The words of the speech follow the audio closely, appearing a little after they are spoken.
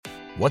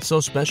What's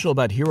so special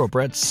about Hero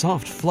Bread's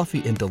soft,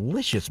 fluffy, and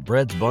delicious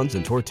breads, buns,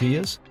 and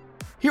tortillas?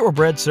 Hero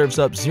Bread serves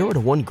up 0 to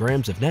 1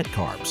 grams of net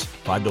carbs,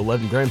 5 to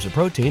 11 grams of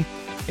protein,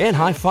 and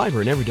high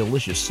fiber in every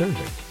delicious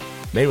serving.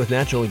 Made with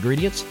natural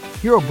ingredients,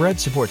 Hero Bread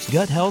supports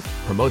gut health,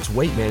 promotes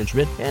weight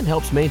management, and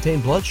helps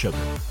maintain blood sugar.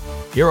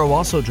 Hero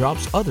also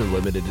drops other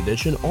limited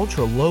edition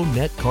ultra-low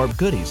net carb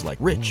goodies like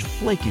rich,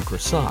 flaky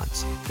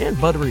croissants and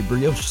buttery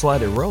brioche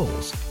slider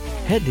rolls.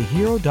 Head to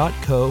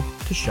hero.co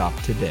to shop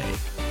today.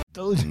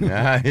 Told you.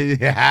 Yeah,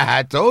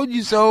 I told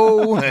you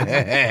so. All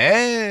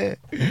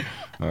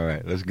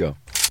right, let's go.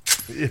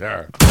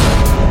 Yeah.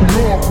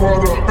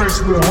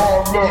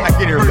 I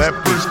can hear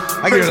left.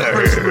 I can hear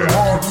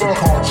left.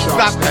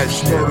 Stop that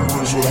shit.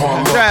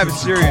 We're gonna have a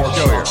serious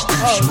show here.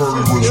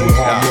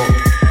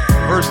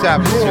 First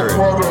half is serious.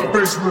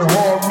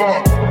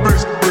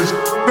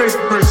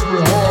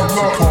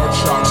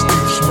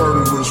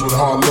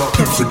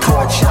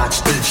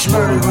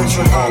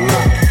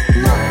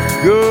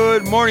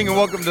 Good morning and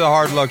welcome to the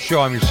Hard Luck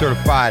Show. I'm your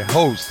certified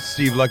host,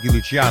 Steve Lucky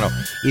Luciano.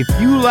 If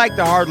you like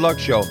the Hard Luck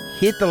Show,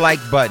 hit the like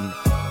button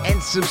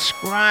and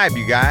subscribe,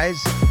 you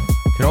guys.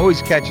 You can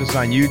always catch us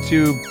on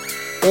YouTube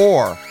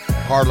or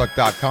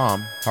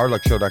hardluck.com,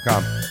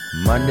 hardluckshow.com,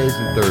 Mondays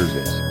and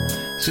Thursdays.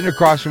 Sitting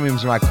across from me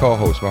is my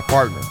co-host, my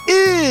partner.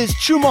 Is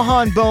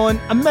Chumahan Bowen,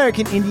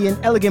 American Indian,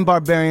 elegant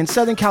barbarian,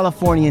 Southern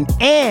Californian,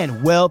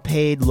 and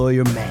well-paid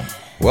lawyer man.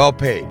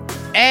 Well-paid.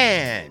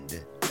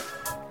 And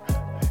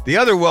the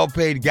other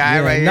well-paid guy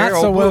right here. Not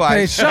so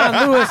well-paid.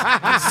 Sean Lewis,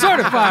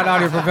 certified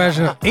audio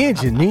professional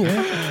engineer.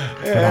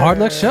 The Hard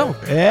Luck Show.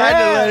 Yeah. I had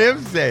to let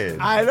him say it.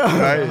 I know.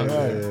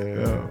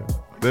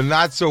 Right. The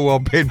not so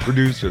well-paid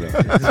producer,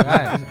 though. That's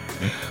right.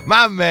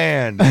 My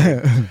man.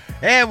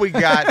 And we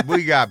got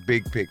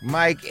Big Pick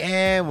Mike,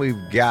 and we've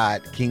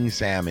got King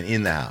Salmon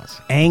in the house.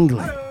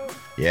 Angling.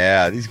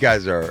 Yeah, these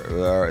guys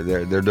are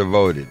they're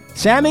devoted.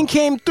 Salmon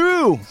came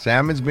through.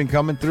 Salmon's been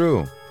coming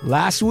through.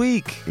 Last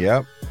week.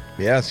 Yep.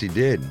 Yes, he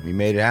did. He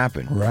made it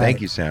happen. Right.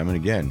 Thank you, Salmon,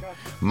 again.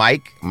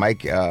 Mike,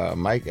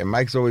 and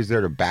Mike's always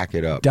there to back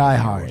it up. Die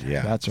hard.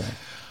 Yeah. That's right.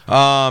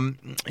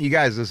 You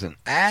guys, listen,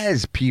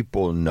 as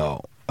people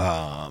know,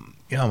 I'm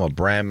a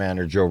brand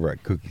manager over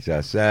at Cookies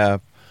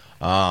SF.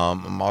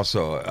 I'm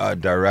also a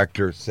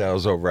director,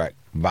 sales over at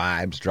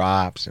Vibes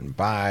Drops and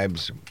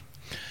Vibes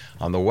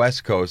on the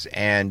West Coast.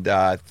 And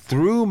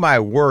through my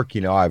work,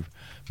 I've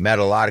met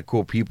a lot of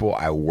cool people.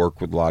 I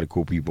work with a lot of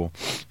cool people.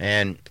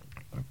 And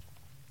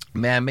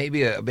man,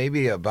 maybe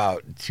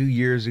about 2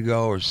 years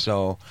ago or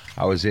so,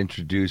 I was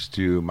introduced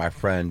to my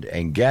friend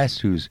and guest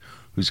who's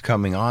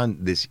coming on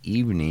this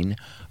evening.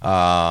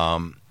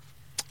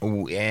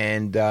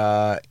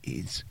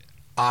 He's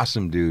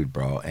awesome dude,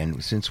 bro.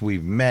 And since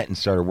we've met and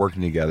started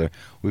working together,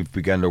 we've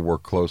begun to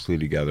work closely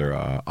together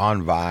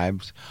on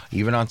Vibes,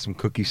 even on some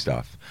cookie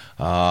stuff,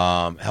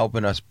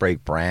 helping us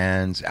break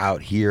brands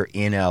out here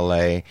in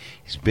LA.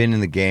 He's been in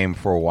the game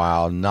for a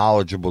while,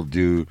 knowledgeable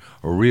dude,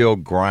 a real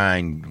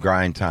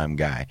grind time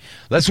guy.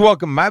 Let's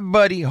welcome my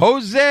buddy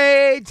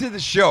Jose to the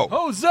show.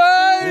 Jose!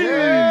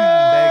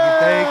 Yeah.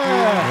 Thank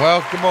you.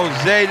 Welcome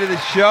Jose to the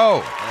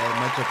show.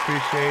 Much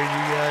appreciated, you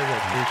guys. I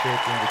appreciate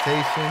the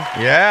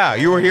invitation. Yeah,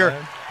 you were here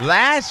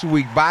last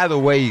week. By the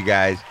way, you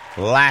guys,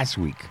 last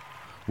week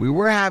we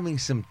were having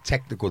some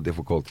technical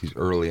difficulties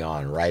early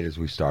on, right as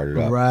we started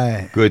up.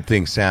 Right. Good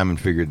thing Salmon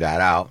figured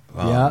that out.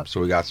 Yep. So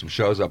we got some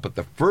shows up. But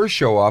the first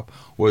show up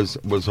was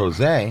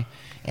Jose,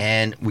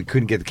 and we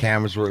couldn't get the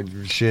cameras working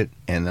for shit.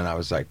 And then I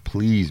was like,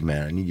 please,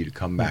 man, I need you to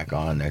come back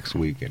on next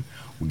week. And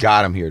we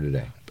got him here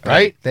today.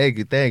 Right? Thank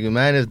you,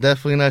 man. It's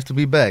definitely nice to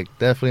be back.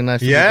 Definitely nice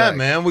to be back. Yeah, back.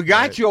 man. We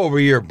got you over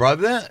here,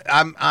 brother.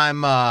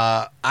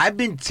 I've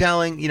been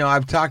telling,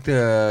 I've talked to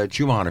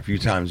Chumahan a few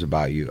times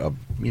about you,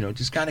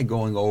 just kind of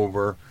going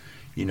over,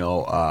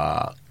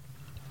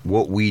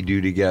 what we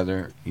do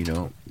together.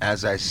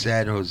 As I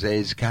said,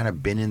 Jose's kind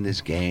of been in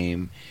this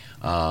game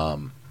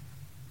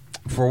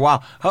for a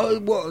while.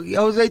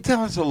 Jose,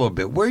 tell us a little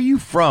bit. Where are you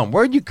from?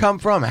 Where'd you come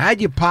from? How'd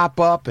you pop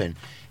up? And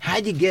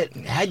how'd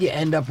you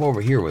end up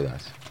over here with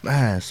us?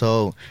 Man,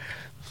 so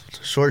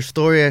short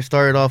story. I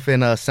started off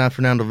in San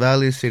Fernando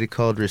Valley, a city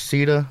called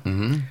Reseda.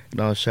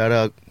 Mm-hmm. Shout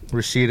out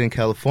Reseda in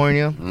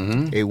California,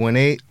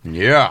 818.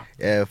 Yeah.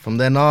 From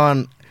then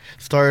on,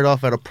 started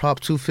off at a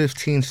Prop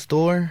 215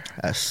 store.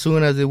 As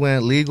soon as it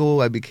went legal,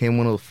 I became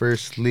one of the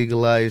first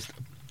legalized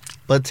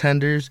bud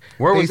tenders.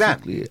 Where was that?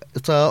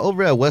 It's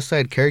over at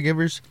Westside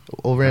Caregivers,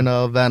 over in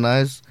Van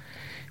Nuys.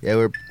 Yeah,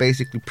 we're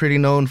basically pretty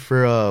known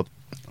for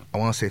I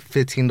want to say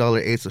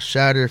 $15 eighths of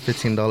shatter,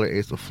 $15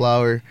 eighths of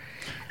flour.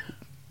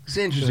 It's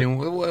interesting.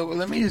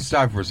 Let me just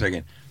stop for a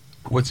second.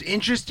 What's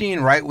interesting,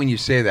 right, when you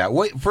say that,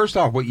 first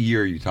off, what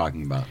year are you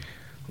talking about?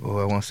 Oh,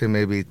 I want to say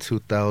maybe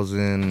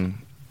 2000.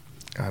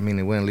 I mean,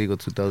 it went legal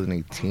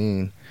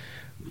 2018,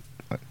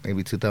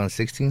 maybe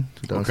 2016,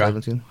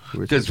 2017.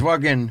 Because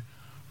fucking,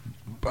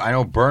 I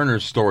know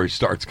Burner's story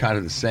starts kind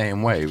of the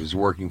same way. He was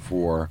working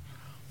for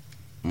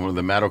one of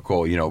the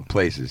medical,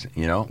 places,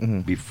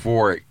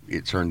 before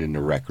it turned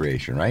into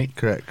recreation, right?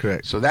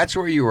 Correct. So that's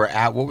where you were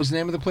at. What was the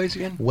name of the place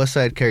again?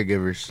 Westside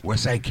Caregivers.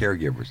 Westside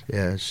Caregivers.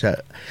 Yeah,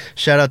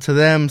 shout out to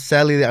them.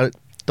 Sadly, I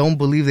don't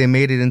believe they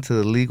made it into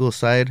the legal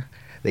side.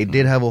 They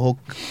did have a whole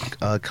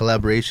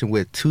collaboration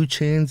with 2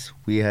 Chainz.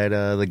 We had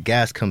the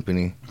gas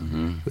company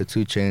with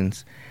 2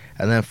 Chainz.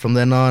 And then from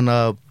then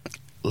on,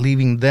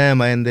 leaving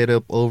them, I ended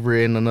up over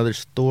in another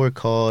store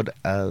called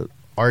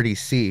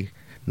RDC,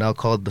 now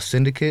called The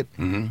Syndicate.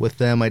 With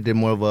them, I did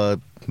more of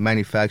a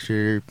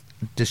manufacturer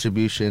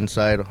distribution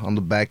side on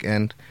the back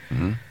end.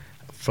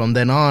 From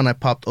then on, I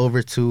popped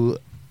over to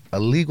a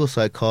legal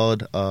side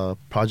called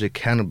Project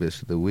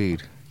Cannabis, the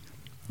weed.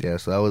 Yeah,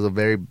 so that was a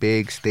very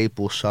big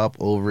staple shop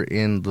over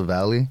in the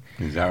Valley.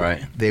 Is that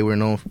right? They were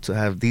known to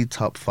have the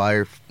top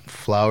fire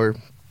flower,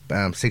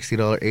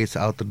 $60 eighths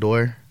out the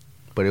door,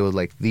 but it was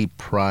like the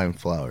prime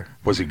flower.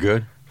 Was it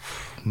good?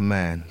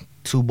 Man,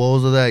 2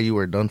 bowls of that, you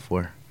were done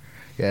for.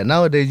 Yeah,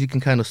 nowadays you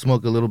can kind of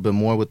smoke a little bit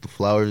more with the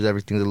flowers.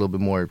 Everything's a little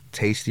bit more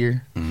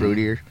tastier,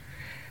 fruitier.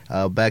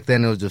 Back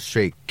then it was just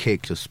straight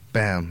kick, just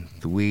bam.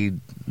 The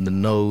weed, the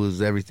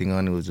nose, everything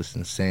on it was just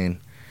insane.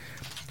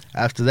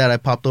 After that, I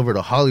popped over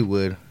to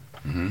Hollywood.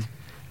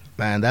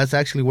 Man, that's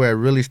actually where I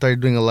really started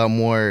doing a lot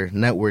more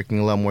networking,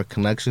 a lot more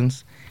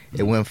connections.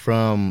 It went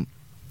from,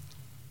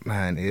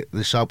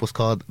 the shop was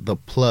called The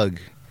Plug.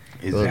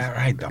 Is that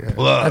right? The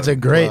Plug. That's a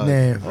great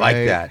name. I like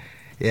that.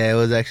 Yeah, it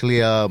was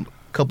actually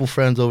couple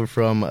friends over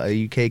from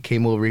UK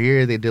came over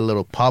here. They did a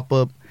little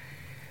pop-up.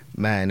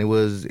 Man, it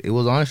was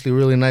honestly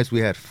really nice.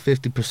 We had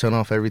 50%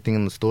 off everything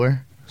in the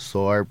store,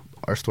 so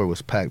our store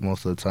was packed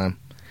most of the time.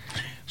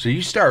 So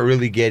you start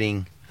really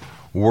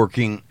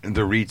working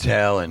the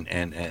retail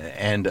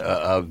and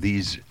of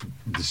these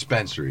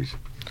dispensaries.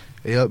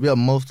 Yep.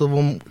 Most of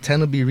them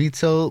tend to be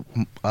retail.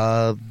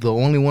 The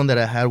only one that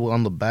I had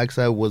on the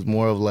backside was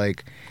more of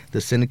like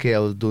the Syndicate. I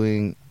was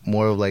doing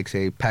more of like,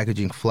 say,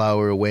 packaging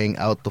flour, weighing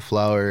out the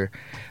flour,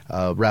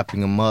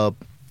 wrapping them up,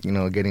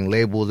 getting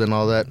labels and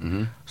all that.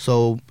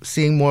 So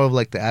seeing more of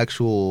like the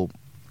actual,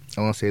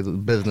 I want to say, the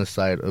business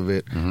side of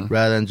it,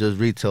 rather than just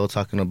retail,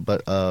 talking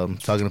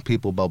to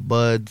people about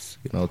buds,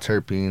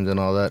 terpenes and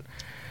all that.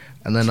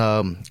 And then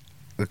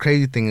the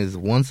crazy thing is,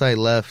 once I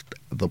left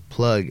The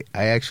Plug,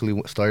 I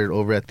actually started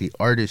over at the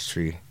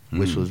Artistry,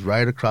 which was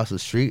right across the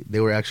street. They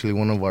were actually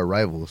one of our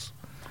rivals.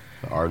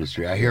 The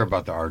Artistry. I hear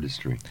about the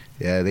Artistry.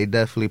 Yeah, they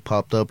definitely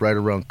popped up right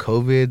around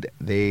COVID.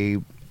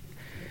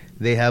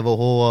 They have a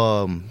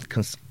whole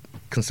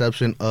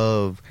conception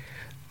of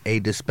a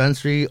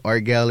dispensary,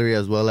 art gallery,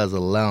 as well as a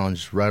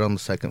lounge right on the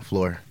second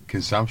floor.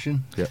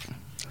 Consumption? Yep.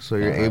 So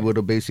you're able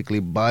to basically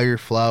buy your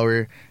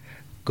flower,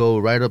 go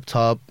right up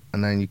top,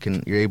 and then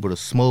you're able to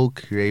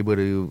smoke, you're able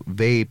to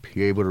vape,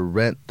 you're able to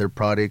rent their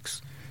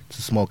products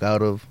to smoke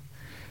out of.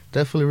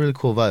 Definitely a really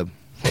cool vibe.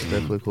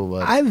 Definitely a cool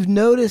vibe. I've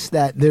noticed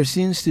that there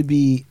seems to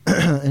be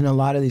in a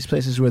lot of these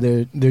places where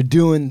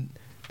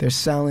they're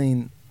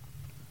selling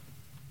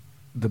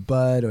the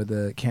bud or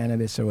the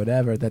cannabis or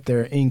whatever, that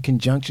they're in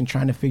conjunction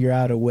trying to figure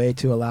out a way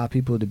to allow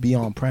people to be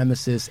on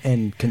premises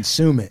and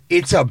consume it.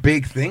 It's a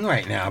big thing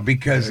right now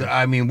because,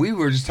 we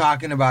were just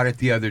talking about it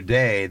the other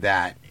day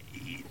that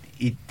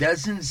it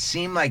doesn't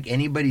seem like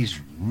anybody's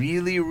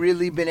really,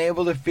 really been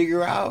able to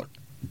figure out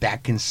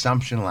that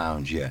consumption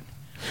lounge yet.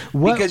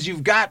 Because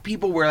you've got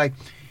people where, like,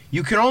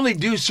 you can only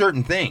do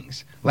certain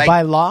things. Like,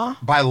 by law?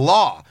 By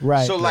law.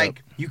 Right. So,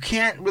 like, you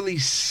can't really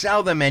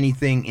sell them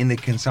anything in the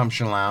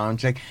consumption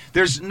lounge. Like,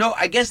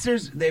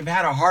 they've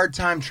had a hard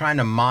time trying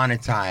to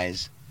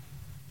monetize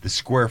the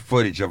square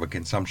footage of a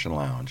consumption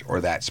lounge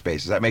or that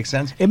space. Does that make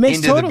sense? It makes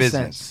Into total the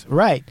business. sense.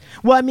 Right.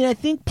 Well, I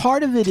think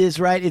part of it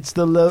is, right, it's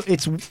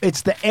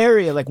it's the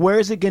area, like where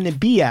is it going to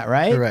be at,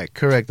 right?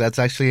 Correct. That's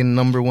actually a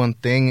number one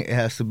thing. It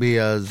has to be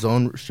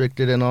zone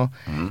restricted and all.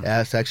 It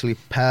has to actually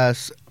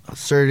pass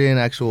certain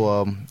actual,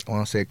 I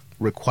want to say,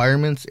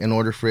 requirements in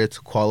order for it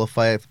to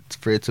qualify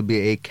for it to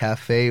be a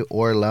cafe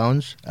or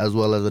lounge as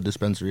well as a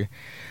dispensary.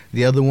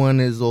 The other one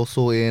is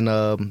also in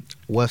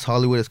West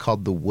Hollywood. It's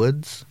called The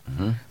Woods.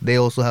 They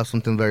also have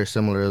something very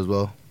similar as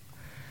well.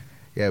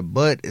 Yeah,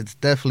 but it's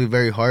definitely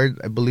very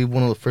hard. I believe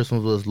one of the first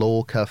ones was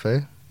Lowell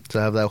Cafe,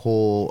 to have that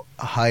whole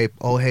hype.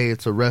 Oh, hey,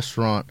 it's a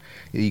restaurant.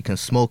 You can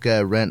smoke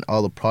at, rent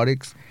all the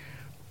products.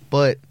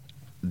 But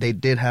they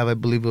did have, I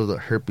believe it was a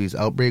herpes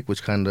outbreak,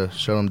 which kind of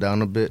shut them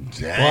down a bit.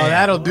 Damn. Well,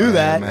 that'll do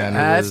that. Man,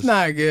 That's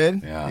not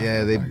good.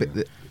 Yeah, they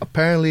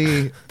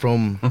apparently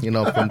from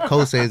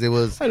Kosei's, it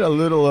was I had a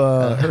little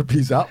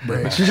herpes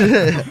outbreak. Put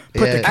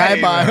the I kai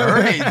by haven't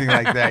her. heard anything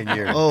like that in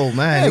years. Oh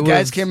man, The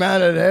guys came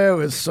out of there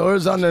with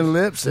sores on their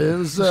lips. It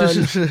was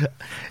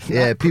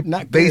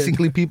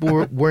basically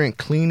people weren't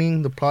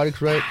cleaning the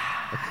products right,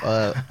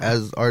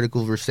 as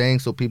articles were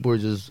saying. So people were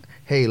just,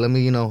 hey, let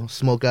me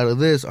smoke out of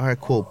this. All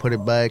right, cool, put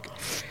it back.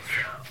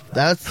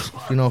 That's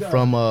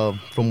from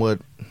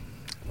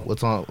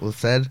what's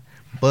said,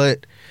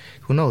 but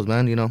who knows,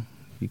 man?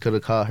 You could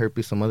have caught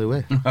herpes some other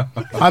way.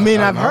 I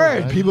mean, I've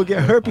heard people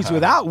get herpes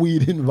without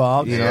weed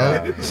involved. You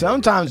know,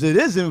 sometimes it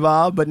is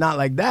involved, but not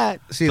like that.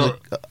 See,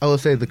 I will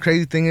say the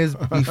crazy thing is,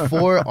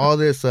 before all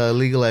this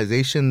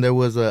legalization, there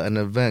was an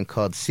event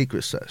called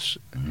Secret Sesh.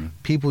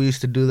 People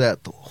used to do that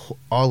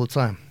all the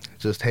time.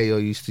 Just, hey, yo,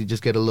 you used to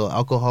just get a little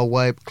alcohol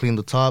wipe, clean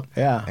the top,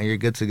 and you're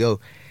good to go.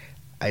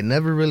 I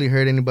never really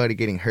heard anybody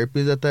getting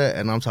herpes at that,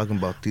 and I'm talking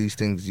about these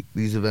things.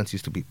 These events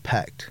used to be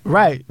packed.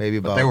 Right. Maybe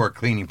about. But they were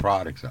cleaning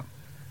products, though.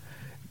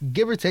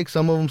 Give or take,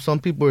 some of them. Some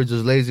people are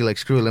just lazy, like,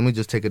 screw it, let me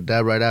just take a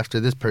dab right after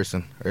this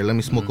person, or let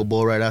me smoke a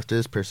bowl right after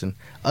this person.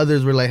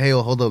 Others were like, hey,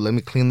 hold up, let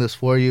me clean this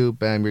for you.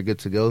 Bam, you're good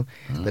to go.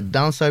 The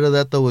downside of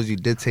that, though, was you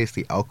did taste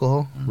the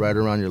alcohol right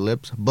around your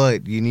lips,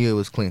 but you knew it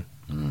was clean.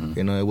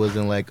 You know, it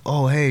wasn't like,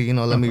 oh, hey, you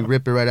know, let me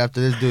rip it right after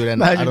this dude. And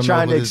imagine I don't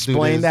trying know to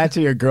explain that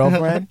to your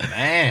girlfriend.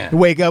 Man. You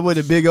wake up with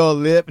a big old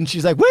lip, and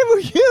she's like, where were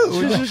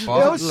you?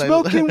 I was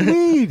smoking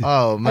weed.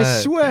 Oh, man.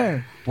 I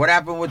swear. What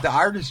happened with the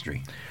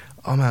artistry?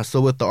 Oh, man.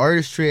 So with the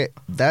artistry,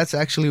 that's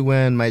actually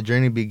when my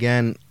journey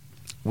began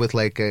with,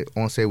 like, I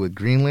want to say with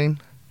Green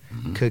Lane,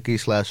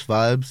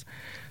 Cookie/Vibes.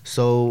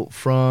 So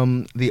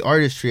from the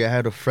artistry, I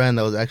had a friend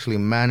that was actually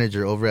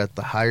manager over at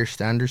the Higher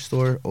Standard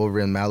store over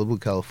in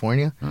Malibu,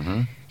 California.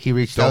 He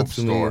reached out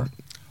to me.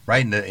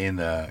 Right in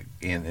the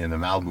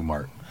Malibu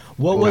Mart.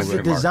 What was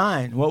the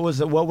design? What was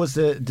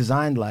the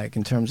design like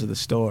in terms of the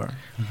store?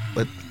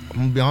 But I'm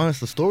gonna be honest,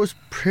 the store was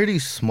pretty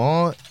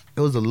small. It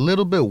was a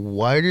little bit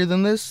wider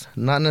than this,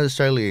 not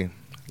necessarily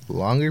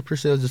longer per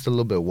se. It was just a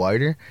little bit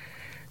wider.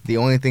 The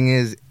only thing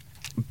is,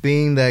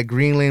 being that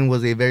Green Lane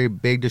was a very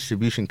big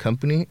distribution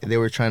company, they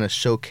were trying to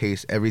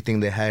showcase everything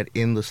they had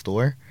in the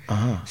store.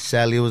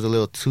 Sadly, it was a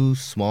little too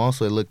small,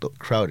 so it looked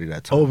crowded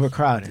at times.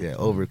 Overcrowded. Yeah,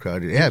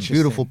 overcrowded. It had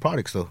beautiful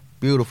products, though.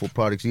 Beautiful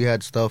products. You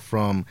had stuff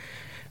from,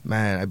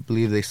 man, I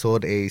believe they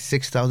sold a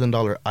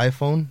 $6,000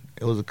 iPhone.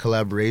 It was a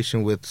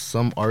collaboration with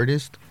some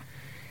artist.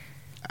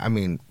 I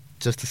mean,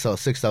 just to sell a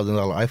 $6,000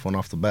 iPhone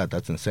off the bat,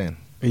 that's insane.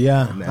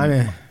 Yeah,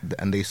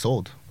 and they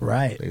sold.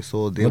 Right. They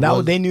sold.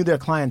 They knew their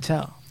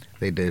clientele.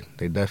 They did.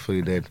 They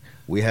definitely did.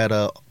 We had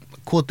a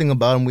cool thing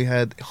about them. We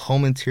had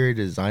home interior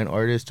design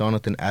artist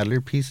Jonathan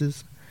Adler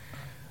pieces.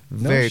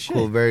 Very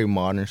cool, very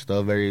modern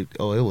stuff. It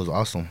was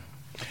awesome.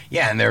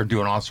 Yeah, and they were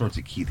doing all sorts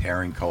of Keith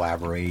Haring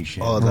collaborations.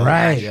 Oh,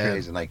 right. Yeah.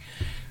 And like,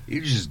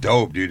 you're just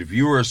dope, dude. If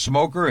you were a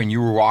smoker and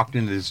you were walked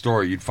into the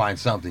store, you'd find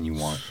something you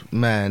want.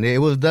 Man, it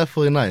was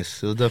definitely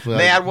nice. It was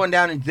definitely. They had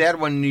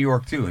one in New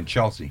York too, in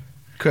Chelsea.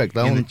 Correct.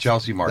 That in the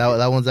Chelsea market.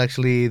 That one's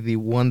actually the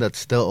one that's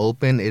still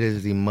open. It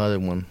is the mother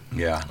one.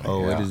 Yeah.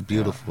 It is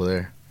beautiful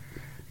there.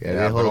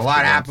 Yeah, but a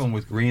lot happened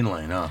with Green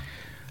Lane, huh?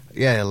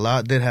 Yeah, a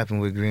lot did happen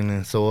with Green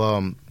Lane.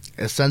 So,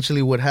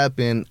 essentially what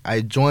happened,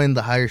 I joined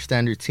the Higher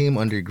Standard team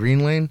under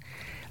Green Lane.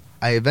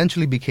 I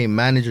eventually became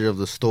manager of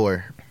the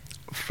store.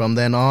 From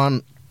then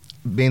on,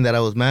 being that I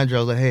was manager, I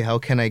was like, hey, how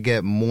can I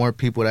get more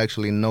people to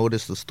actually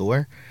notice the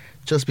store?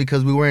 Just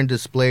because we weren't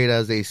displayed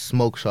as a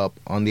smoke shop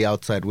on the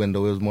outside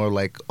window. It was more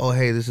like, oh,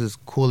 hey, this is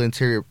cool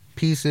interior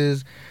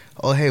pieces.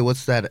 Oh, hey,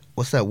 what's that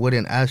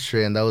wooden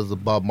ashtray? And that was the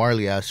Bob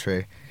Marley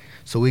ashtray.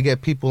 So we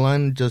get people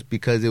on just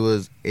because it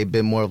was a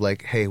bit more of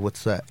like, hey,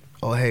 what's that?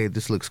 Oh, hey,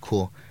 this looks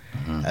cool.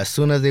 As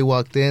soon as they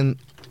walked in,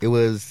 it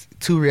was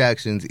two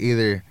reactions.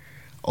 Either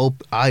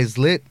eyes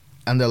lit,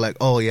 and they're like,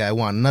 oh, yeah, I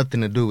want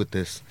nothing to do with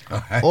this.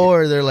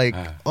 Or they're like,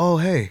 oh,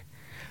 hey,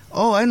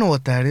 oh, I know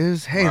what that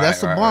is. Hey,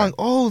 that's a bong. Right.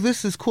 Oh,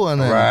 this is cool.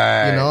 And then,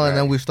 and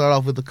then we start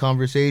off with the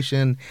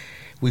conversation.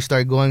 We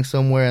start going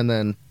somewhere, and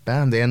then,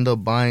 bam, they end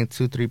up buying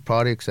 2-3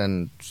 products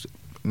and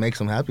makes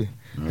them happy.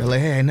 They're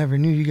like, hey, I never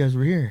knew you guys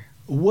were here.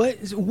 What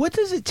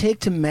does it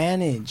take to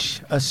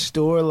manage a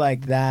store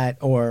like that,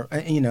 or,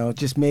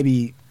 just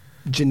maybe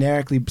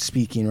generically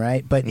speaking,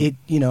 right? But a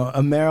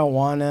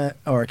marijuana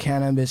or a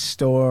cannabis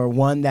store,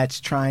 one that's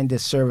trying to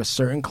serve a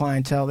certain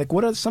clientele, like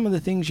what are some of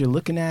the things you're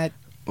looking at?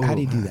 How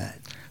do you do that?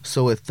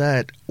 So with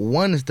that,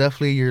 one is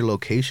definitely your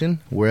location.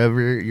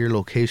 Wherever your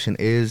location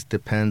is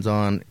depends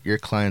on your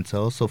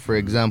clientele. So for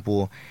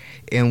example,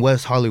 in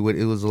West Hollywood,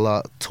 it was a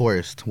lot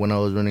tourist. When I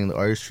was running the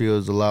artistry, it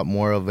was a lot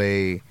more of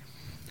a,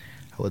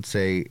 I would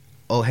say,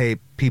 oh, hey,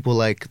 people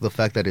like the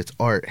fact that it's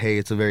art. Hey,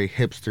 it's a very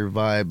hipster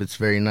vibe. It's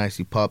very nice.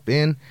 You pop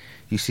in,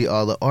 you see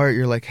all the art.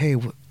 You're like, hey,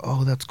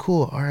 oh, that's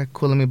cool. All right,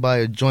 cool. Let me buy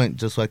a joint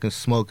just so I can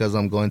smoke as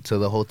I'm going to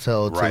the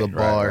hotel, to the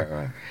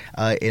bar.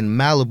 In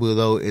Malibu,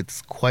 though,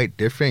 it's quite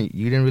different.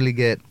 You didn't really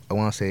get, I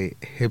want to say,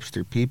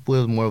 hipster people. It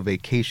was more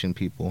vacation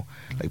people.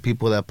 Like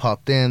people that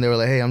popped in, they were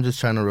like, hey, I'm just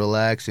trying to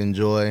relax,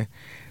 enjoy.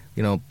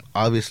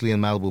 Obviously in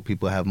Malibu,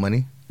 people have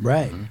money.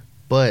 Right.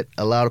 But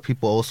a lot of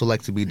people also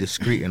like to be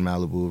discreet in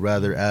Malibu,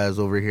 rather as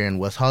over here in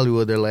West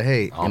Hollywood, they're like,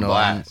 hey,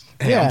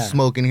 I'm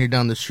smoking here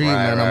down the street,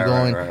 man. I'm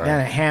going down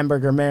at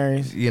Hamburger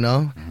Mary's,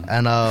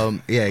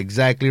 and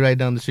exactly right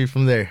down the street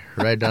from there,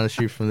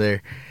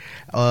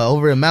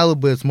 Over in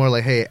Malibu, it's more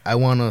like, hey, I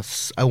wanna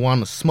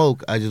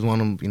smoke. I just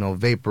want to,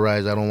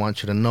 vaporize. I don't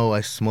want you to know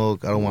I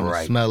smoke. I don't want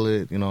to smell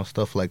it,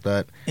 stuff like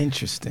that.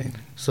 Interesting.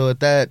 So at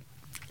that,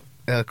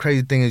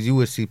 crazy thing is, you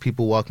would see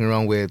people walking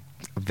around with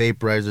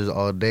vaporizers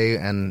all day,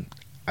 and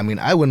I mean,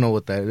 I wouldn't know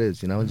what that is,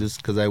 just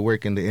because I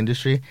work in the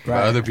industry.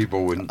 But other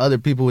people wouldn't. Other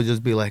people would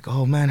just be like,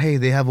 oh man, hey,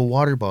 they have a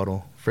water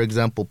bottle. For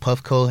example,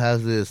 Puffco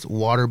has this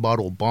water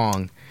bottle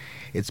bong.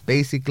 It's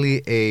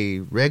basically a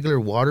regular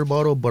water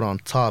bottle, but on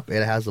top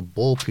it has a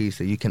bowl piece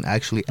that you can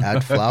actually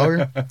add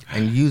flour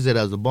and use it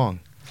as a bong.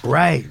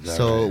 Right.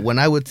 So when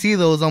I would see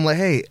those, I'm like,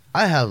 hey,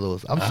 I have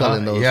those. I'm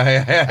selling those.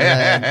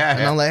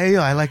 And I'm like, hey,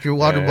 yo, I like your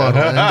water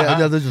bottle. And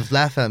the others just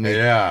laugh at me.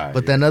 Yeah.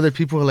 But then other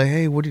people are like,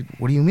 hey, what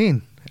do you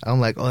mean? I'm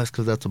like, oh, that's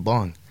because that's a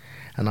bong.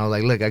 And I was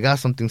like, look, I got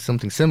something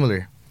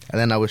similar. And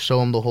then I would show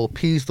them the whole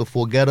piece, the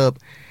full getup.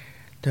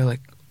 They're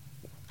like,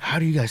 how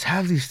do you guys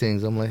have these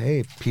things? I'm like,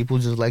 hey, people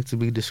just like to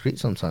be discreet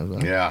sometimes.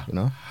 Man. Yeah.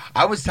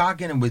 I was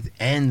talking with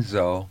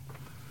Enzo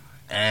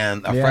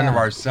and a friend of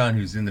our son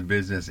who's in the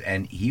business,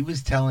 and he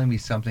was telling me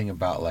something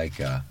about like,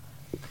 I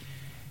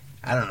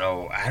don't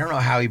know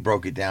how he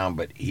broke it down,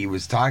 but he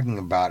was talking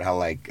about how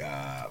like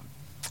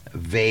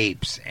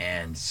vapes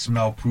and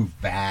smell-proof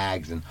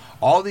bags and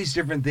all these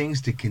different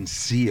things to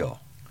conceal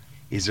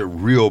is a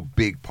real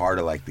big part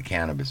of like the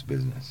cannabis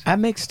business. That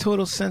makes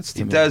total sense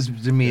to me. It does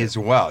to me as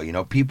well.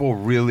 People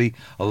really,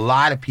 a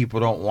lot of people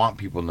don't want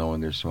people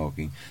knowing they're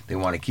smoking. They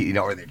want to keep,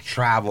 or they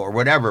travel or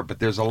whatever. But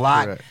there's a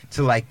lot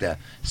to like the,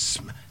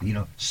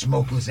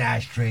 smokeless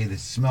ashtray, the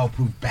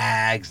smell-proof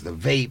bags, the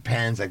vape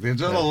pens. Like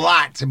there's a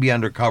lot to be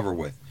undercover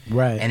with.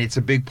 Right. And it's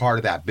a big part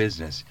of that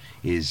business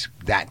is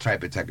that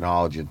type of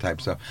technology and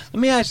type stuff.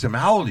 Let me ask them,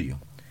 how old are you?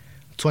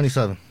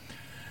 27.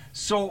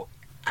 So,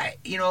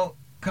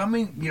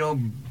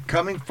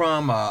 coming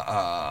from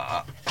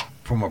a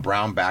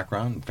brown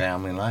background,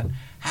 family and that,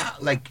 how,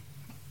 like,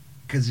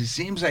 because it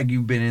seems like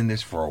you've been in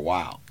this for a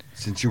while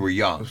since you were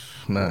young.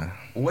 Man,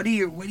 what's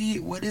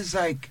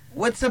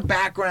the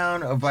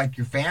background of like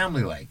your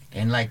family like?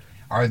 And like,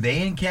 are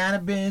they in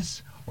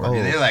cannabis? Or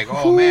are they like,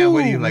 oh man,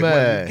 what do you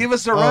like? Give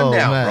us a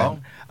rundown, bro.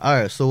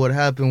 All right, so what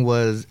happened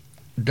was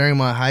during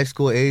my high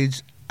school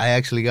age, I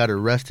actually got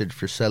arrested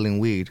for selling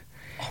weed.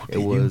 It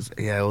was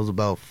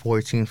about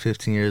 14,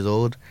 15 years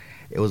old.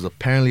 It was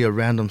apparently a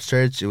random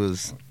search. It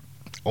was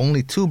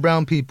only 2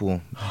 brown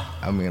people.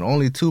 I mean,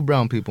 only 2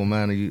 brown people,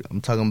 man.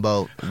 I'm talking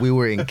about, we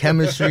were in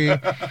chemistry.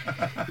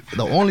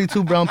 The only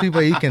 2 brown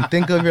people you can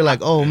think of, you're like,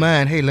 oh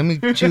man, hey, let me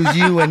choose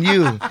you and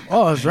you.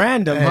 Oh, it was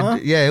random, huh?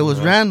 Yeah, it was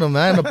random,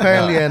 man,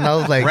 apparently. And I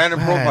was like, random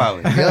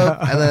profiling. Yep.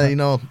 And then,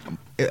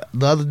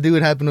 the other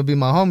dude happened to be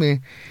my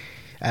homie.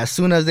 As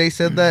soon as they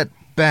said that,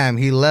 bam,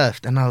 he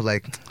left. And I was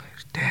like,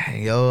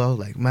 dang, yo. I was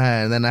like,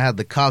 man. And then I had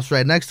the cops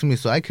right next to me,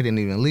 so I couldn't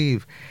even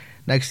leave.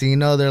 Next thing you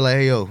know, they're like,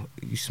 hey, yo,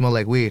 you smell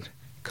like weed.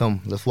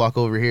 Come, let's walk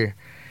over here.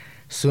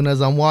 As soon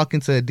as I'm walking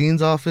to the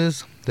dean's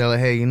office, they're like,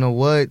 hey, you know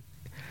what?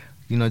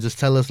 Just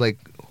tell us, like,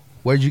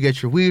 where'd you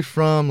get your weed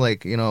from?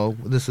 Like,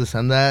 this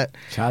and that.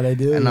 That's how they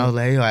do. And I was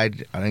like, hey, I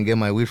didn't get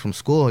my weed from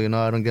school.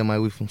 I don't get my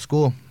weed from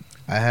school.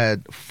 I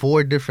had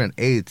 4 different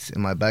 8s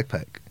in my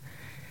backpack.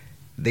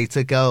 They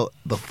took out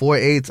the 4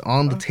 8s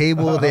on the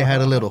table. They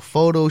had a little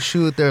photo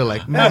shoot. They're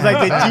like, man. That's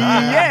like the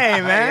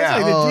DEA, man. It's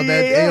like the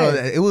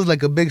DEA. It was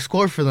like a big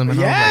score for them. And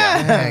I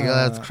was like, dang,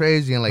 that's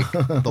crazy. And like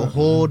the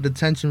whole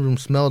detention room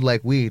smelled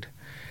like weed.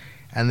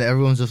 And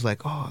everyone's just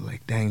like, oh,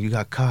 like, dang, you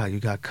got caught.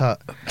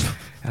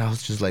 And I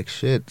was just like,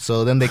 shit.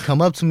 So then they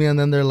come up to me and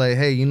then they're like,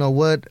 hey, you know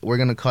what? We're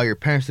going to call your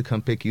parents to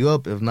come pick you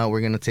up. If not, we're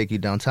going to take you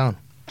downtown.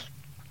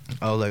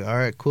 I was like, all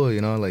right, cool.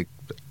 Like,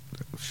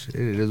 shit,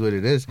 it is what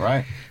it is.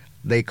 Right.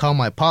 They call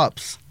my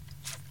pops.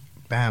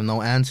 Bam,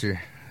 no answer.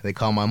 They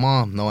call my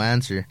mom, no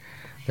answer.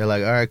 They're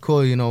like, all right,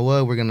 cool. You know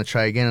what? We're going to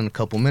try again in a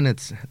couple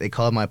minutes. They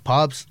called my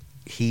pops.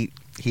 He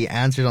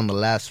answered on the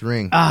last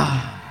ring.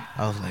 I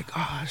was like,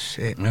 oh,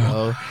 shit.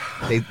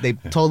 They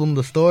told him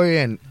the story,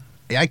 and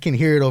I can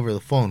hear it over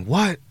the phone.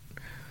 What?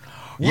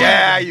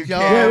 Yeah, you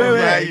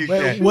can.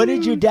 Wait. What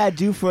did your dad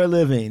do for a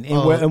living?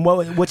 And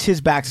what's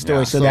his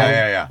backstory?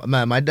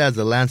 Man, my dad's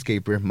a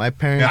landscaper. My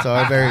parents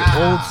are very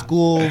old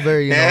school,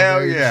 very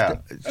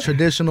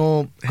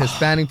traditional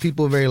Hispanic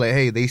people. Very like,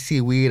 hey, they see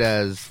weed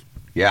as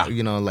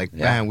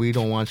man, we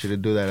don't want you to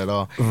do that at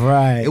all.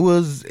 Right. It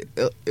was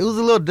a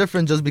little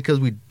different just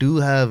because we do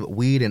have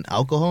weed and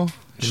alcohol.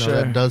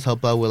 That does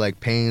help out with like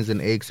pains and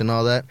aches and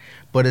all that.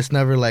 But it's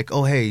never like,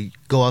 oh, hey,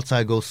 go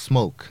outside, go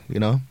smoke,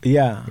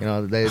 Yeah.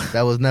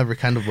 That was never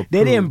kind of approved.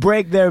 They didn't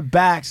break their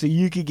back so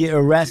you could get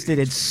arrested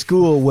at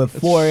school with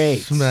 4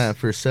 8s. Man,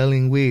 for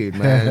selling weed,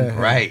 man.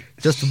 Right.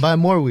 Just to buy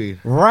more weed.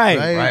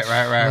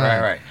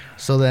 Right.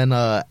 So then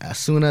as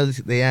soon as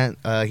he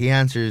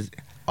answers,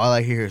 all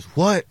I hear is,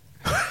 what?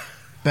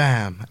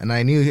 Bam. And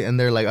I knew, and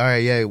they're like, all right,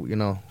 yeah,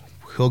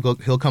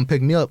 he'll come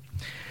pick me up.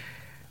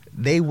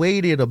 They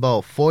waited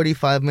about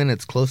 45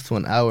 minutes, close to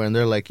an hour, and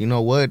they're like, you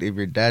know what? If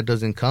your dad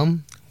doesn't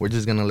come, we're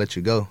just going to let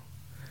you go.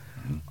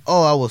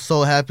 Oh, I was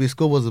so happy.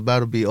 School was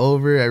about to be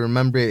over. I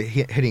remember it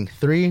hitting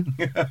 3.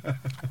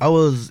 I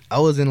was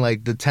in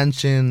like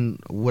detention,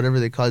 whatever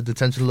they call it,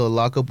 detention, little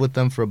lockup with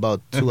them for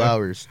about 2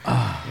 hours.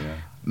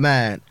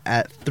 Man,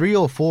 at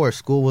 3:04,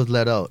 school was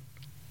let out.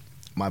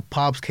 My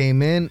pops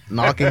came in,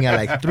 knocking at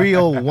like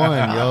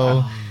 3:01,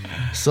 yo.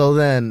 So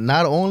then,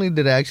 not only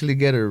did I actually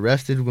get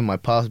arrested with my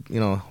pops,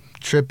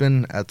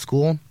 tripping at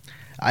school,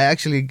 I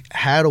actually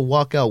had to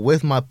walk out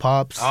with my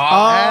pops and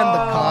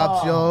the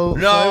cops, yo.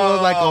 No. So it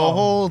was like a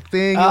whole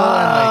thing,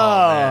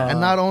 yo. And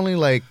not only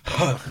like,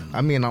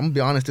 I mean, I'm gonna be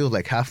honest, it was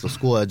like half the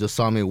school that just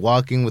saw me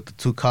walking with the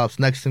two cops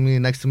next to me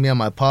and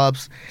my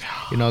pops,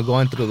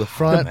 going through the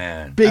front.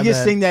 Man.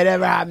 Biggest thing that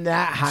ever happened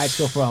at high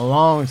school for a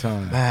long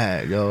time.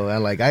 Man, yo,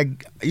 and like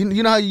you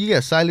know how you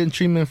get silent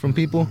treatment from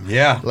people?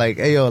 Yeah. Like,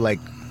 hey, yo, like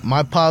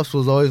my pops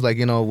was always like,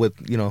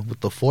 with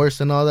the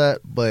force and all that,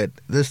 but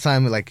this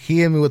time, like,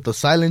 he hit me with the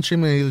silent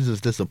treatment. He was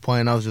just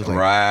disappointed. I was just like,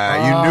 Right.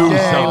 You knew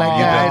dang, something. like,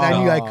 You yeah, done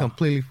I knew I something.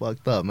 completely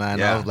fucked up, man.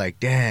 Yeah. I was like,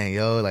 dang,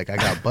 yo, like I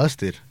got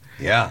busted.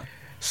 Yeah.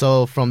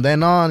 So from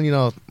then on,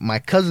 my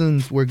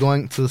cousins were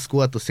going to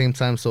school at the same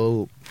time.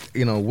 So,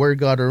 word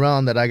got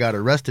around that I got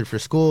arrested for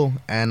school,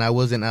 and I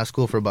wasn't at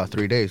school for about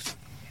 3 days.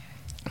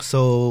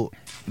 So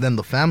then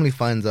the family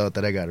finds out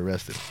that I got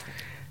arrested.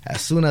 As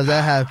soon as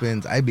that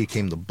happens, I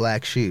became the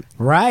black sheep.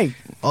 Right.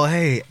 Oh,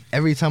 hey,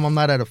 every time I'm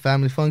not at a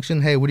family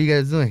function, hey, what are you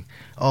guys doing?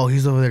 Oh,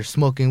 he's over there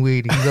smoking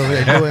weed. He's over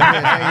there doing this.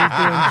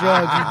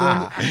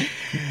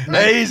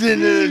 Hey, he's doing drugs. He's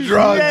into the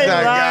drugs, He ain't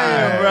that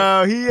lying, guy.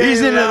 bro. He ain't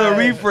He's into the lying.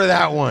 reefer,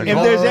 that one. If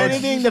there's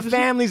anything the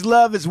families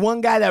love, it's one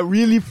guy that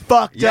really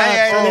fucked Yeah, up,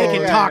 yeah, so yeah, they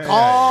can yeah, talk yeah.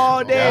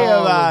 all day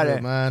All about of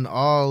it. man.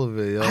 All of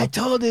it, yo. I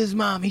told his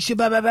mom he should.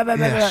 Blah, blah, blah, blah,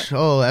 Yeah, blah.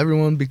 oh,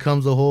 everyone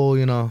becomes a whole,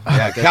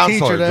 like a counselor,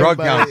 teacher to drug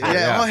everybody. counselor,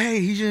 yeah. Oh, hey,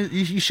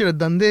 you should have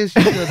done this.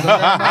 You should have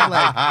done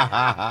that.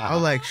 I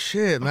was like,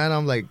 shit, man.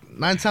 I'm like,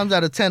 9 times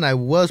out of 10, I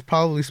was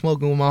probably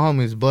smoking with my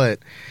homies, but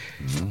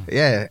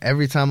yeah,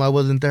 every time I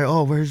wasn't there,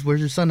 oh, where's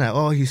your son at?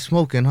 Oh, he's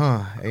smoking,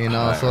 huh?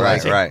 So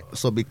right, like, right.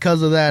 So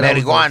because of that, I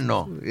was like-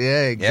 Marihuano.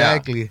 yeah,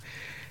 exactly.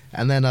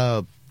 And then,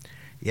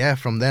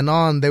 from then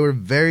on, they were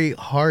very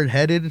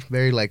hard-headed,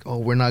 very like, oh,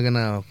 we're not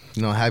gonna,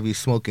 have you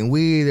smoking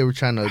weed. They were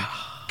trying to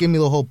give me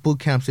the whole boot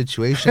camp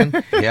situation.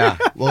 Yeah.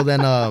 Well, then,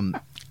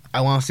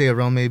 I want to say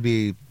around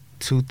maybe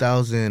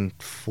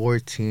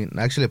 2014,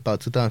 actually about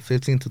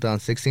 2015,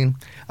 2016,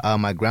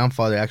 my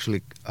grandfather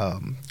actually,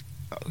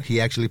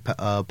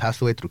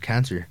 passed away through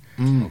cancer.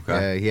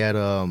 Okay. He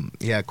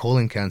had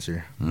colon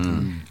cancer.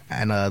 And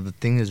the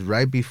thing is,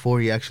 right before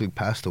he actually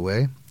passed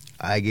away,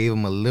 I gave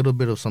him a little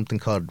bit of something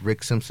called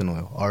Rick Simpson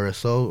oil,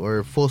 RSO,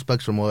 or full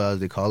spectrum oil as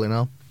they call it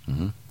now.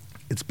 Mm-hmm.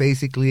 It's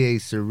basically a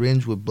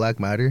syringe with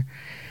black matter,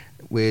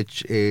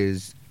 which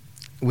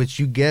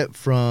you get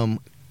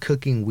from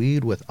cooking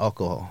weed with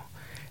alcohol.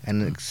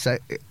 And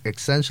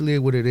essentially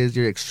what it is,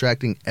 you're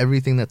extracting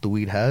everything that the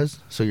weed has.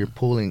 So you're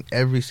pulling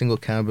every single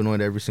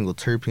cannabinoid, every single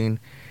terpene.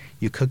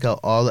 You cook out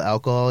all the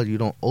alcohol. You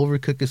don't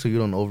overcook it so you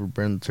don't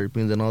overburn the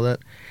terpenes and all that.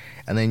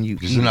 And then you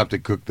Just eat enough to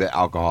cook the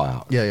alcohol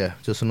out. Yeah.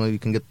 Just so you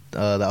can get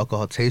the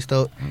alcohol taste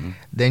out. Mhm.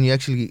 Then you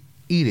actually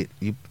eat it.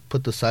 You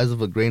put the size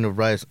of a grain of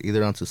rice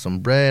either onto some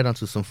bread,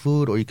 onto some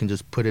food, or you can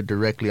just put it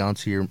directly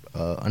onto your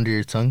under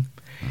your tongue.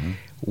 Mhm.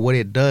 What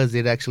it does,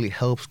 it actually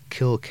helps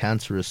kill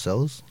cancerous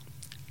cells.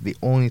 The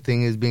only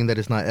thing is, being that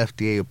it's not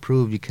FDA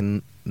approved, you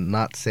can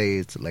not say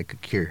it's like a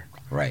cure.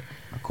 Right.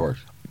 Of course.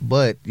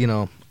 But,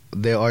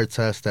 there are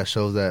tests that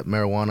shows that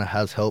marijuana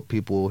has helped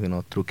people,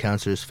 through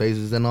cancerous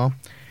phases and all.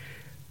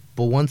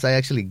 But once I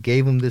actually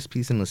gave him this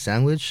piece in a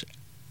sandwich,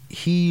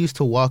 he used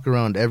to walk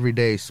around every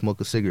day, smoke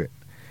a cigarette.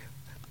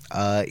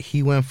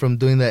 He went from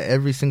doing that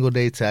every single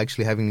day to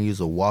actually having to use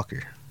a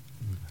walker.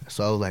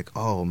 So I was like,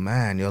 oh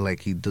man, like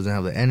he doesn't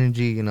have the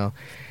energy,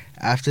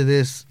 After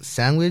this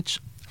sandwich,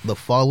 the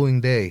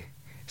following day,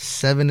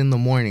 7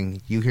 a.m,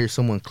 you hear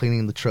someone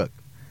cleaning the truck.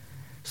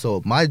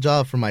 So my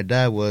job for my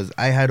dad was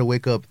I had to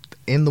wake up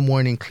in the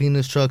morning, clean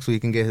his truck so he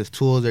can get his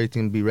tools,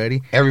 everything be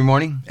ready. Every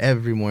morning?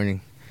 Every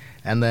morning.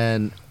 And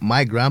then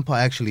my grandpa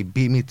actually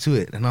beat me to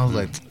it. And I was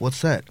like,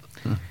 what's that?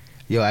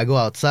 Yo, I go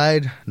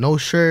outside, no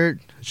shirt,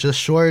 just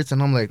shorts.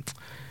 And I'm like,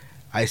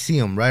 I see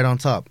him right on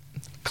top,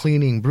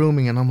 cleaning,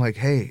 brooming. And I'm like,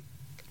 hey,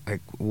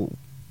 like,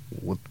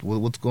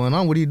 what's going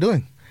on? What are you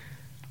doing?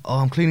 Oh,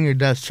 I'm cleaning your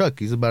dad's truck.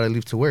 He's about to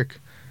leave to work.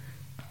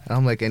 And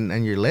I'm like,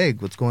 and your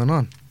leg, what's going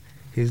on?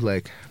 He's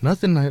like,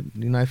 nothing.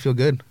 I feel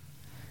good.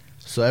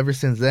 So ever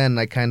since then,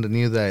 I kind of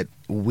knew that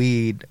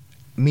me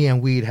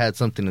and weed had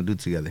something to do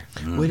together.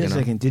 Wait a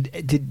second. Did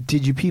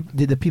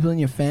the people in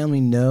your family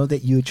know that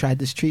you had tried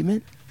this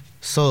treatment?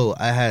 So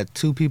I had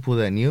 2 people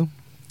that knew.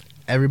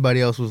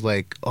 Everybody else was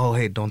like, oh,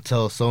 hey, don't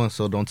tell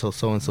so-and-so, don't tell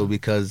so-and-so,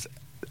 because,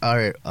 all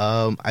right,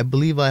 I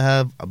believe I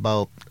have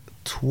about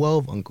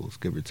 12 uncles,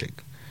 give or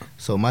take.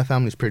 So my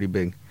family's pretty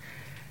big.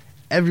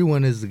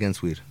 Everyone is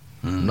against weed.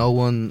 No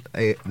one,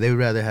 they'd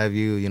rather have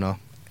you,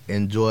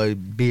 enjoy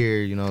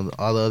beer,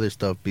 all the other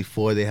stuff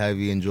before they have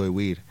you enjoy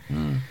weed.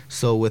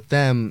 So with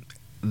them,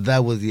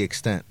 that was the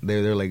extent.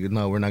 They're like,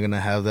 no, we're not going to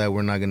have that.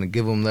 We're not going to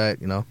give them that,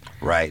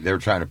 Right. They were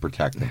trying to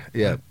protect them.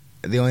 Yeah.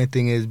 The only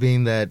thing is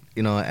being that,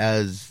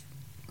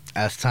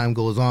 as time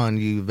goes on,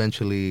 you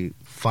eventually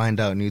find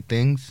out new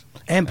things.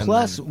 And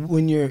plus,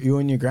 when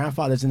your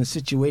grandfather's in a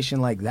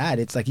situation like that,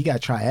 it's like you got to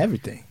try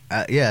everything.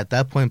 Yeah, at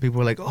that point, people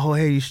were like, "Oh,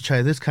 hey, you should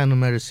try this kind of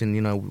medicine."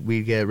 You know,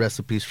 we get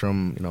recipes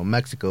from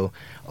Mexico.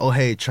 Oh,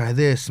 hey, try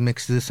this,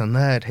 mix this and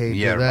that. Hey,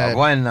 do that.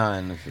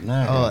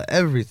 Oh,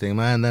 everything,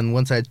 man. Then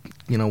once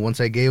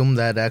I gave them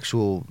that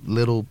actual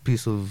little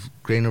piece of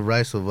grain of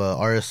rice of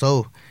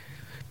RSO,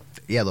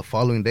 yeah, the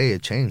following day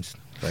it changed.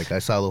 Like I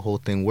saw the whole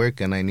thing work,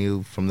 and I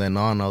knew from then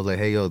on. I was like,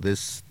 "Hey, yo,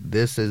 this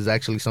is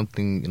actually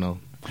something,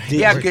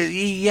 Yeah, because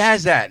he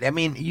has that. I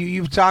mean,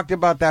 you've talked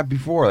about that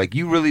before. Like,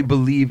 you really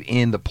believe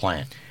in the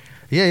plant.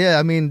 Yeah.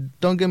 I mean,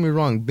 don't get me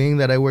wrong. Being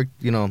that I worked,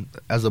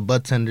 as a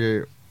bud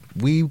tender,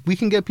 we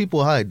can get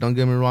people high. Don't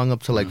get me wrong,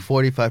 up to like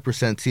 45%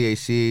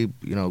 THC.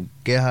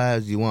 Get high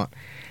as you want.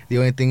 The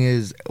only thing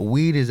is,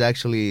 weed is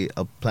actually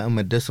a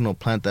medicinal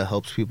plant that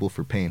helps people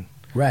for pain.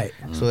 Right.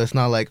 So it's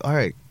not like, all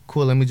right,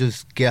 cool, let me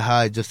just get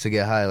high just to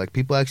get high. Like,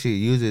 people actually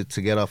use it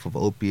to get off of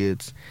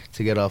opiates,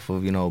 to get off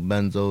of,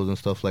 benzos and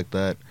stuff like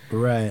that.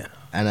 Right.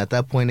 And at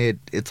that point,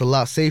 it's a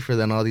lot safer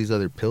than all these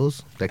other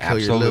pills that kill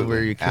your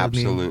liver, your kidney.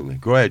 Absolutely.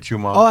 Go ahead,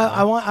 Chuma.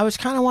 Oh, I was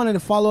kind of wanting to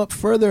follow up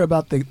further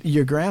about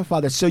your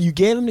grandfather. So you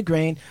gave him the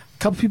grain. A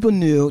couple people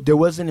knew there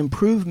was an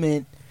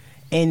improvement.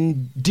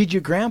 And did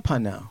your grandpa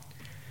know?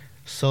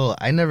 So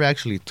I never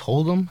actually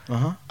told him.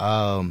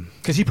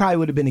 Because he probably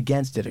would have been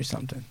against it or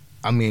something.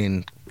 I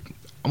mean,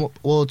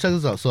 well, check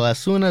this out. So as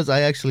soon as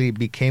I actually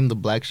became the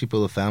black sheep of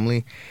the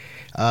family,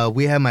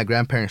 we had my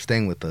grandparents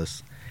staying with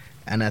us.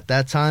 And at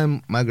that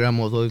time, my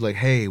grandma was always like,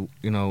 hey,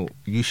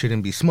 you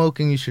shouldn't be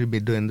smoking. You shouldn't be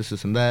doing this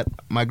and that.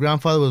 My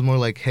grandfather was more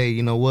like, hey,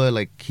 you know what?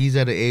 Like, he's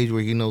at an age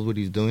where he knows what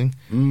he's doing.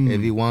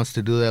 If he wants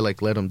to do that,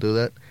 like, let him do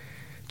that.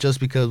 Just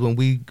because when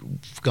we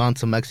gone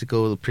to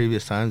Mexico the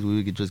previous times,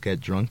 we could just get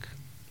drunk.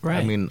 Right.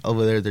 I mean,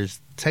 over there,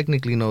 there's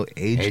technically no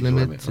age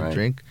limit to right.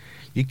 drink.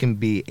 You can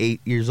be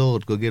 8 years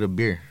old, go get a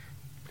beer.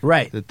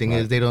 Right. The thing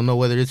is, they don't know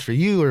whether it's for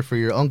you or for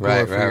your uncle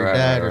or for your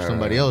dad or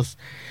somebody else.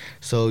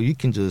 So you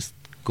can just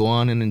go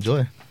on and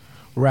enjoy.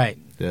 Right.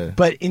 Yeah.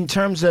 But in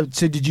terms of,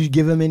 so did you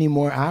give him any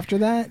more after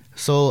that?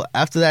 So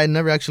after that, I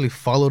never actually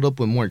followed up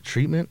with more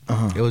treatment.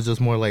 It was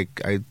just more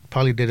like, I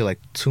probably did it like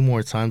 2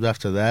 more times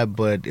after that,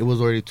 but it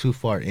was already too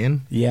far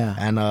in. Yeah.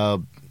 And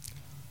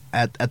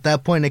at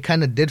that point, it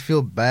kind of did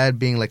feel bad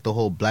being like the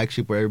whole black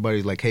sheep where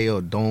everybody's like, hey, yo,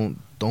 don't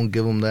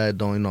give him that.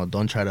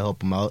 Don't try to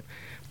help him out.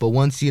 But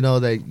once you know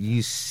that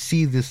you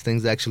see these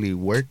things actually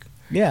work,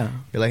 yeah,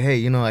 you're like,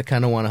 hey, I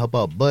kind of want to help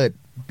out. But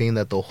being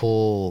that the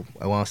whole,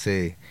 I want to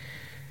say,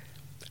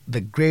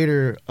 the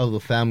greater of the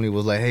family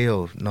was like, hey,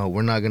 yo, no,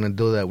 we're not going to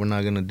do that. We're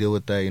not going to deal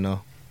with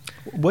that,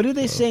 What do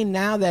they say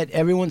now that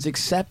everyone's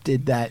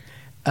accepted that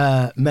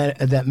that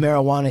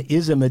marijuana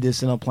is a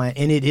medicinal plant,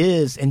 and it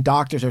is, and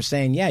doctors are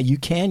saying, yeah, you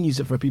can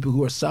use it for people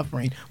who are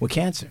suffering with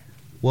cancer?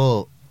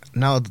 Well,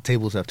 now the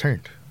tables have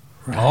turned.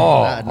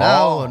 Right.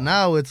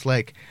 Now it's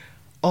like,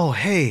 oh,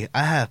 hey,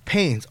 I have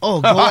pains. Oh,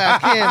 go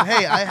ask him.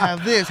 Hey, I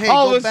have this. Hey,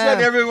 all go of a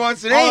sudden, everyone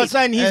wants an eighth. All of a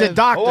sudden, he's a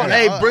doctor. Oh,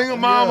 hey, bring a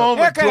mom home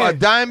to a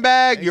dime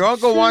bag. Your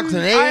uncle wants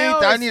an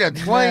eighth. I need a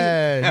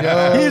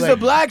 20. He's a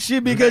black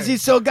sheep because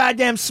he's so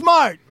goddamn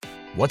smart.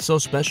 What's so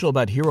special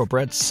about Hero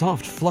Bread's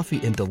soft,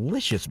 fluffy, and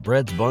delicious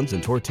breads, buns,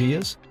 and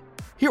tortillas?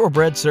 Hero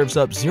Bread serves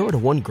up 0 to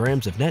 1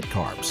 grams of net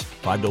carbs,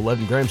 5 to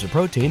 11 grams of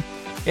protein,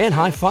 and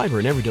high fiber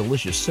in every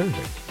delicious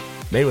serving.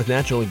 Made with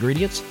natural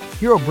ingredients,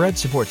 Hero Bread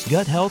supports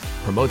gut health,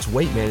 promotes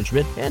weight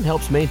management, and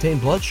helps maintain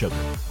blood sugar.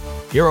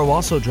 Hero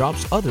also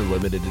drops other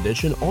limited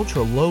edition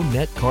ultra-low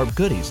net carb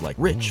goodies like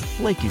rich,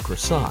 flaky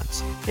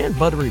croissants and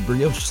buttery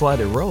brioche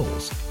slider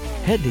rolls.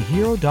 Head to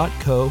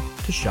hero.co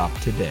to shop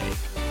today.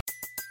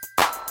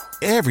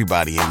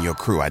 Everybody in your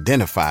crew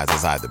identifies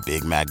as either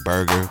Big Mac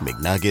Burger,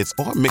 McNuggets,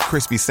 or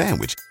McCrispy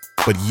Sandwich.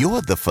 But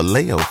you're the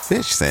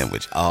Filet-O-Fish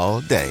Sandwich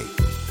all day.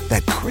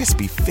 That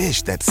crispy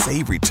fish, that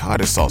savory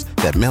tartar sauce,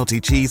 that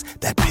melty cheese,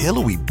 that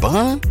pillowy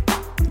bun.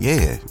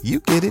 Yeah,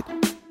 you get it.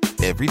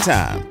 Every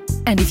time.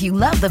 And if you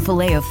love the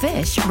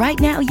Filet-O-Fish, right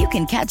now you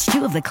can catch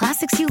 2 of the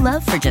classics you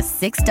love for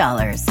just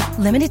 $6.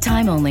 Limited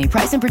time only.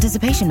 Price and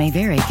participation may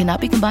vary. Cannot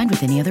be combined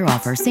with any other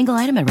offer. Single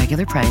item at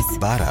regular price.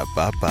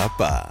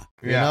 Ba-da-ba-ba-ba.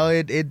 Yeah.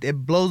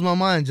 It blows my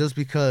mind just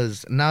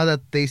because now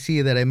that they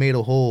see that I made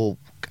a whole,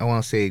 I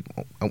want to say,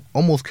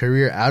 almost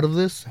career out of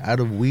this,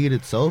 out of weed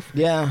itself.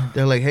 Yeah.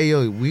 They're like, hey,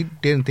 yo, we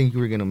didn't think you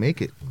were going to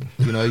make it.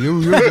 You were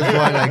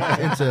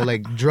just going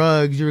into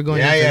drugs. You were going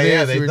into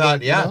this.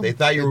 They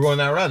thought you were going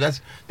that route.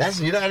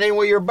 That ain't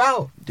what you're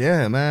about.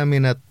 Yeah, man. I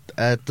mean,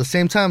 at the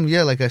same time,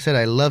 yeah, like I said,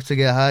 I love to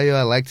get high.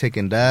 I like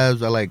taking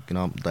dabs. I like,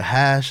 the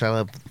hash. I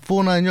love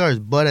full 9 yards.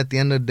 But at the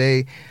end of the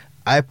day,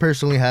 I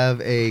personally have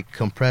a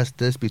compressed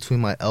disc between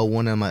my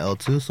L1 and my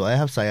L2, so I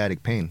have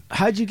sciatic pain.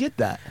 How'd you get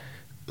that?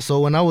 So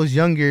when I was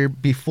younger,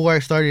 before I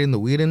started in the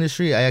weed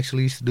industry, I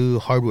actually used to do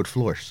hardwood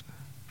floors.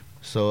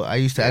 So I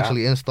used to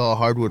actually install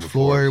hardwood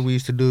floor. We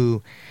used to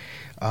do,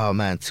 2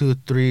 or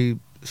 3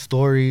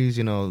 stories.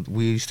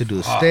 We used to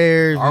do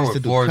stairs. We used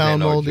to do crown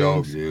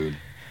moldings. Dude.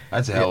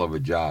 That's a hell of a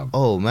job.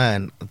 Oh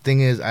man, the thing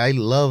is, I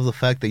love the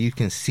fact that you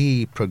can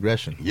see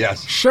progression.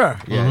 Yes. Sure.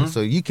 Yeah,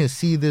 so you can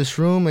see this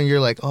room and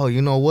you're like, oh,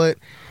 you know what?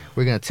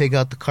 We're going to take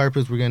out the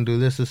carpets. We're going to do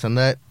this, and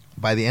that.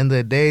 By the end of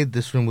the day,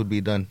 this room would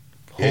be done.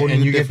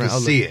 And you get to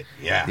see it.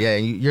 Yeah. Yeah,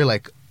 and you're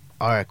like,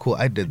 all right, cool,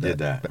 I did that. Did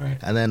that, right.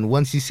 And then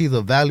once you see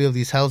the value of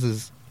these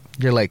houses,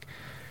 you're like,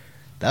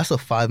 that's a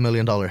 $5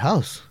 million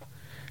house.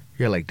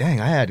 You're like, dang,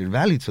 I added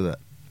value to that.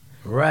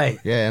 Right.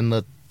 Yeah, and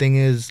the thing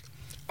is,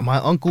 my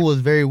uncle was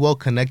very well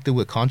connected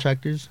with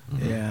contractors.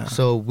 Yeah.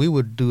 So we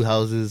would do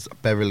houses,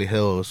 Beverly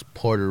Hills,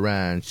 Porter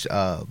Ranch,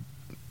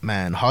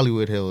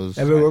 Hollywood Hills.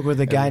 Ever work with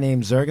a guy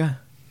named Zerga?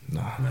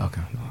 No.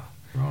 Okay.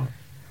 Wrong.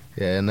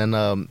 Yeah, and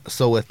then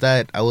so with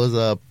that, I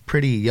was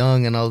pretty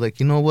young, and I was like,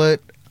 you know what?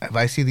 If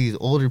I see these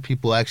older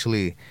people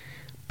actually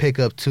pick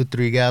up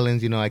 2-3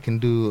 gallons, I can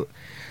do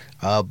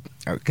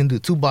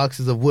 2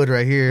 boxes of wood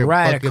right here,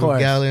 Right, bucket of course. a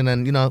gallon,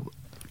 and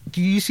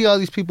you see all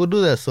these people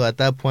do that. So at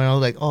that point, I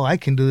was like, oh, I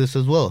can do this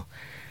as well.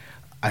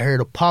 I heard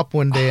a pop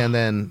one day, and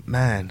then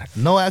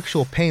no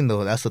actual pain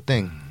though. That's the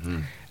thing.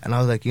 Mm-hmm. And I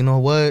was like, you know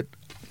what?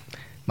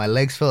 My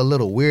legs felt a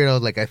little weird.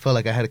 I felt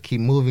like I had to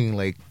keep moving,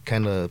 like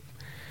kind of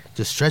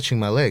just stretching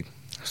my leg.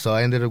 So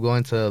I ended up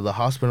going to the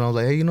hospital. I was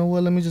like, hey, you know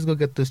what? Let me just go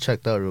get this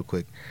checked out real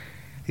quick.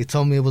 He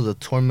told me it was a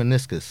torn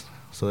meniscus.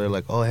 So they're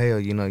like, oh, hey,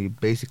 you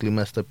basically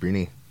messed up your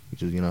knee.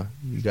 Which is, you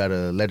got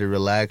to let it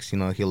relax,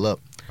 heal up.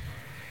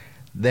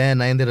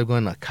 Then I ended up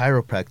going to a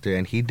chiropractor,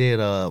 and he did,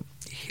 I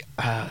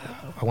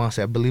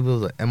believe it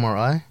was an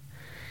MRI.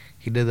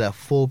 He did that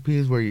full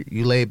piece where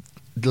you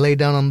lay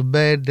down on the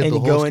bed, did And the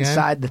you whole go scan.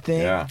 inside the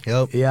thing? Yeah.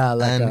 Yep. Yeah,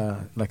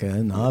 And- like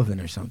in the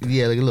oven or something.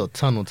 Yeah, like a little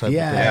tunnel type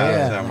Yeah, of thing. Yeah,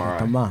 yeah. that's MRI.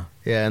 Come on.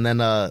 Yeah, and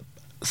then,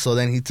 so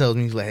then he tells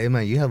me, he's like, hey,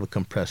 man, you have a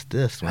compressed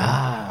disc, man.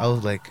 Ah. I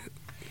was like,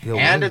 yo,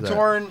 And a what is that?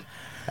 torn.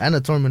 And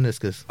a torn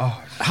meniscus.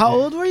 Oh, How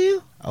old were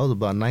you? I was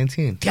about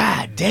 19.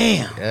 God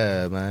damn.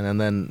 Yeah, man.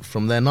 And then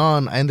from then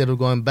on, I ended up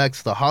going back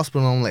to the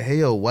hospital. I'm like, hey,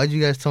 yo, why'd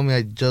you guys tell me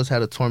I just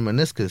had a torn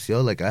meniscus,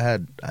 yo? Like, I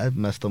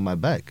messed up my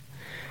back.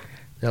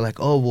 They're like,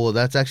 oh, well,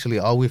 that's actually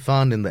all we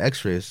found in the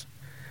x-rays.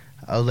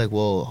 I was like,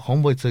 well,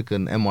 homeboy took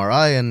an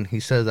MRI, and he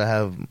says I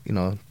have,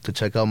 to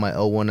check out my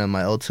L1 and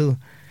my L2.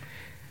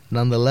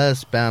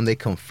 Nonetheless, bam, they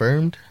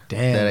confirmed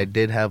Damn. that I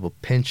did have a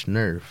pinched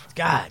nerve.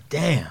 God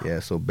damn.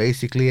 Yeah, so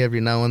basically every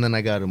now and then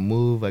I got to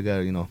move. I got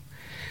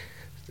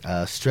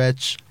to,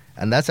 stretch.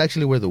 And that's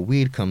actually where the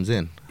weed comes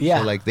in. Yeah.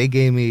 So, like, they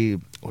gave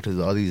me,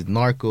 all these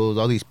Narcos,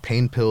 all these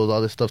pain pills,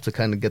 all this stuff to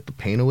kind of get the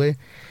pain away.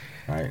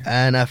 right.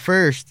 And at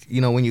first,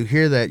 when you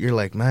hear that, you're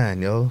like,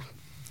 man,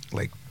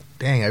 like,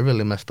 dang, I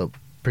really messed up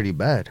pretty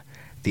bad.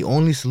 The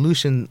only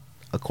solution,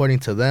 according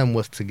to them,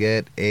 was to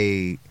get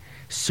a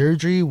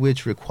surgery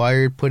which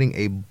required putting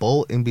a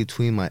bolt in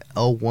between my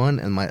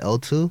L1 and my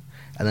L2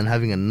 and then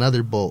having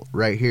another bolt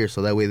right here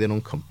so that way they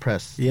don't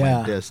compress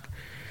my disc.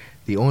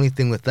 The only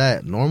thing with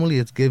that, normally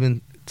it's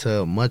given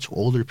to much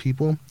older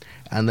people,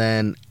 and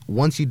then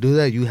once you do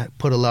that, you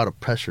put a lot of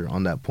pressure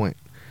on that point.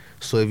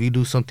 So if you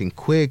do something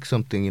quick,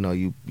 something,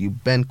 you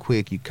bend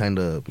quick, you kind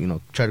of,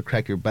 try to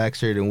crack your back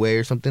certain way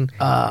or something,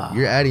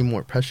 you're adding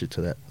more pressure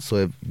to that. So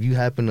if you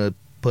happen to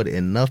put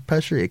enough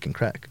pressure, it can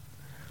crack.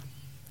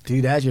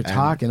 Dude, as you're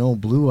talking,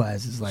 old Blue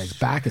Eyes is like, his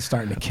back is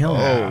starting to kill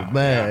him. Oh,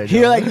 man.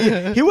 You're like,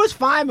 he was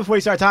fine before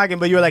you started talking,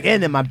 but you were like,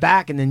 and then my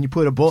back, and then you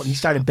put a bolt, and he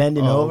started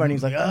bending over, and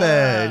he's like,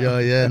 Man,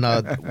 yeah,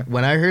 no.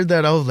 When I heard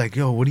that, I was like,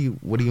 yo, what do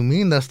you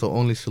mean that's the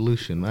only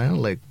solution, man?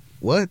 Like,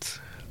 what?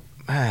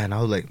 Man,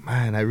 I was like,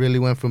 man, I really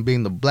went from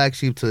being the black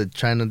sheep to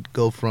trying to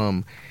go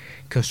from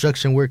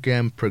construction worker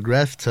and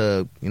progress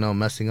to,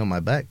 messing up my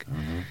back.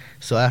 Mm-hmm.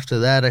 So after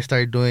that, I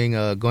started doing,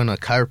 going to a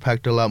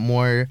chiropractor a lot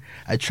more.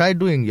 I tried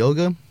doing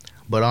yoga,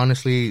 but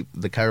honestly,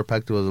 the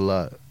chiropractor was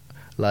a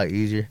lot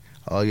easier.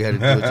 All you had to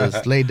do was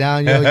just lay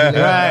down, yo.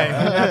 right.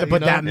 You have to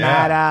put that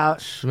mat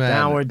out, Man.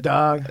 downward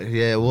dog.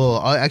 Yeah,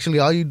 well, actually,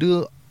 all you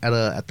do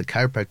at the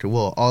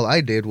chiropractor, all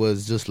I did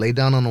was just lay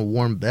down on a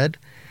warm bed,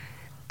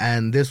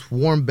 and this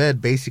warm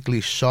bed basically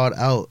shot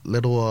out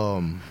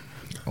little,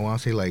 I want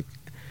to say like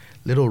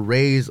little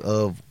rays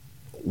of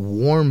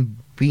warm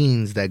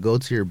beams that go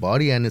to your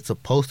body, and it's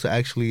supposed to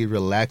actually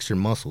relax your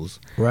muscles.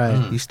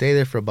 Right. You stay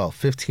there for about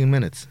 15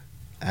 minutes,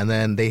 and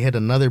then they hit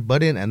another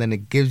button, and then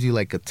it gives you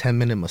like a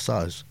 10-minute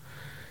massage.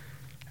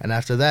 And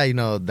after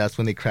that, that's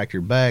when they crack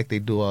your back, they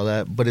do all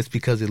that, but it's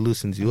because it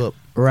loosens you up.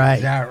 Right.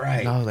 Is that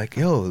right? And I was like,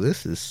 yo,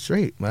 this is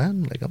straight,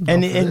 man. Like, I'm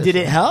down And for this. did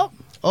it help?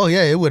 Oh,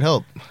 yeah, it would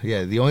help.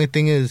 Yeah, the only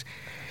thing is,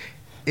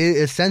 it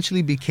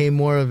essentially became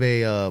more of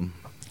a,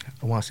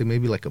 I want to say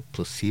maybe like a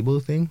placebo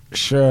thing.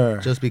 Sure.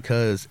 Just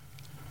because,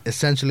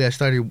 essentially, I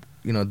started,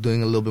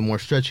 doing a little bit more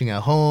stretching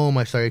at home.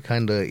 I started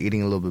kind of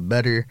eating a little bit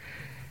better.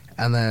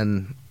 And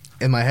then,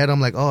 in my head, I'm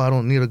like, oh, I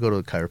don't need to go to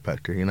a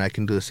chiropractor. I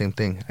can do the same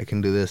thing. I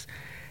can do this.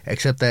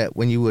 Except that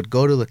when you would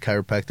go to the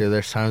chiropractor,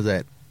 there's times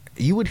that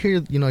you would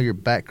hear, your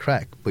back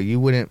crack, but you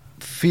wouldn't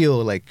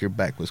feel like your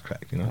back was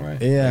cracked,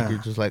 Right. Yeah. Like you're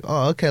just like,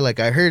 oh, okay, like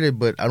I heard it,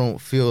 but I don't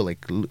feel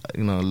like,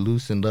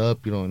 loosened up,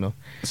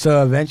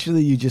 So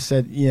eventually you just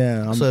said,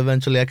 yeah. So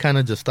eventually I kind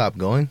of just stopped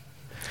going.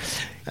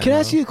 Can I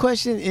ask you a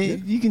question?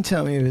 You can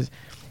tell me if it's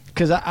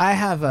because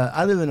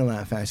I live in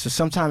Atlanta, family. So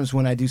sometimes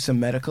when I do some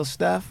medical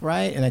stuff,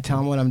 right, and I tell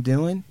them what I'm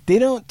doing, they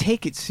don't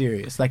take it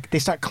serious. Like they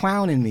start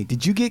clowning me.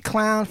 Did you get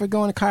clowned for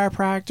going to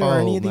chiropractor or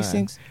any of these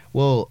things?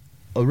 Well,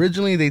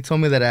 originally they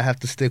told me that I have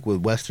to stick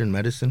with Western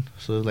medicine.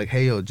 So it's like,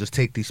 hey, yo, just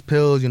take these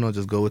pills.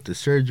 Just go with the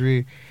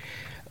surgery.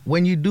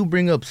 When you do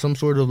bring up some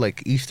sort of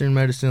like Eastern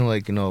medicine,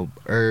 like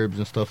herbs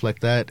and stuff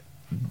like that,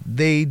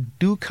 they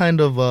do kind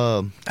of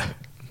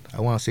I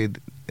want to say,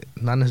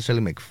 not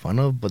necessarily make fun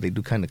of, but they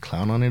do kind of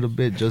clown on it a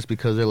bit, just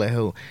because they're like,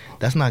 oh,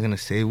 that's not gonna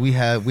say we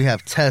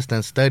have tests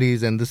and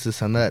studies and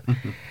this and that.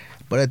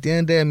 But at the end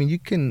of the day, I mean, you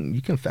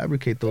can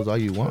fabricate those all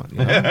you want.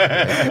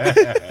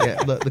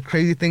 The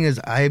crazy thing is,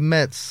 I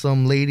met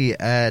some lady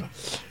at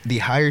the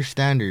Higher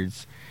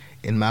Standards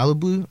in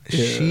Malibu.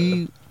 Yeah.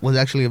 She was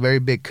actually a very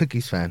big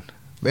cookies fan.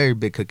 Very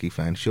big cookie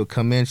fan. She'll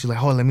come in. She's like,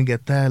 oh, let me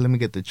get that. Let me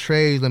get the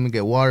trays. Let me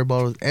get water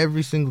bottles.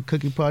 Every single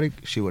cookie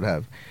product she would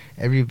have.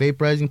 Every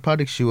vaporizing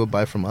product she would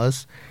buy from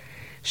us.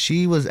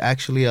 She was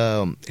actually,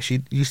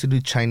 she used to do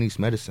Chinese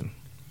medicine.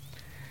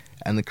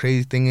 And the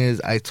crazy thing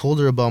is, I told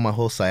her about my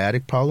whole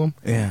sciatic problem.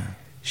 Yeah.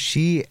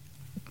 She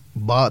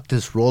bought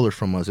this roller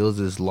from us. It was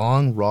this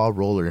long, raw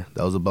roller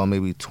that was about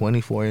maybe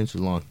 24 inches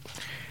long.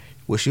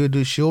 What she would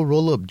do, she'll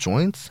roll up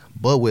joints,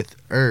 but with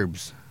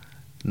herbs.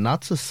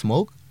 Not to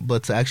smoke,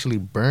 but to actually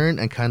burn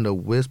and kind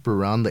of whisper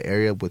around the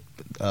area with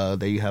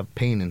that you have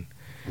pain in.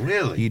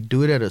 Really? You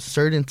do it at a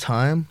certain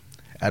time,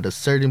 at a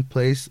certain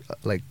place,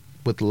 like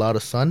with a lot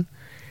of sun,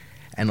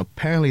 and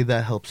apparently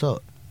that helps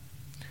out.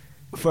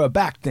 For a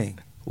back thing?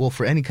 Well,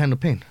 for any kind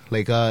of pain.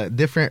 Like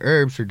different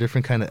herbs for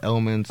different kind of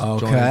ailments,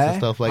 joints and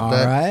stuff like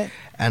that. All right.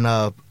 And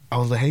I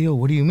was like, hey, yo,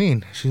 what do you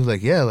mean? She was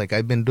like, yeah, like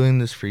I've been doing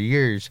this for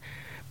years.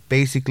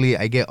 Basically,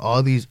 I get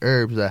all these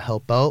herbs that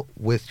help out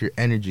with your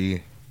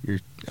energy. Your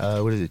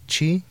what is it,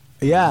 chi?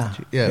 Yeah.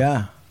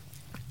 Yeah.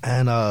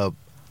 And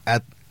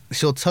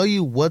she'll tell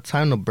you what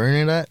time to burn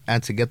it at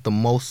and to get the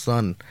most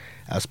sun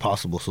as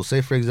possible. So say,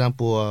 for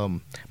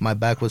example, my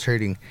back was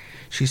hurting.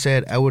 She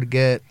said I would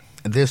get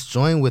this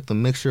joint with a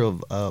mixture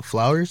of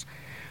flowers.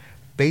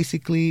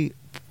 Basically,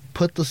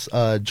 put this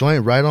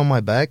joint right on my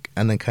back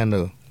and then kind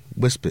of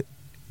wisp it.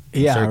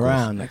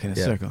 Around like in a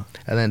circle.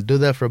 And then do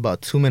that for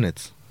about 2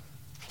 minutes.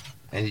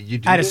 And you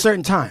do at a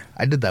certain time.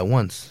 I did that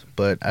once,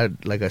 but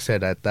like I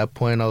said, at that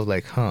point I was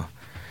like, huh,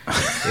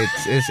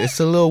 it's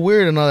a little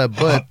weird and all that.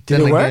 But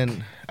did then it work?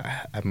 again,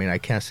 I mean, I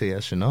can't say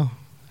yes or no.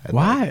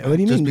 Why? What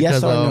do you mean?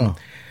 Because, yes or no?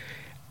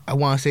 I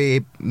want to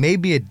say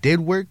maybe it did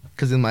work,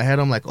 because in my head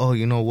I'm like, oh,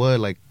 you know what?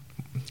 Like,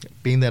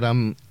 being that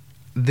I'm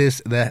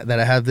that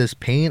I have this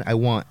pain, I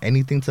want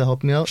anything to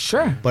help me out.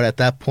 Sure. But at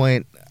that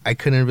point, I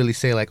couldn't really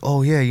say like,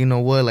 oh yeah, you know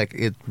what, like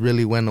it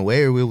really went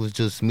away, or it was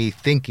just me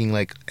thinking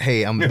like,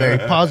 hey, I'm very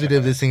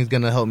positive this thing's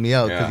gonna help me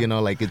out, because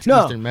like it's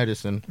Eastern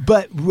medicine.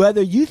 But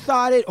whether you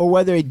thought it or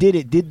whether it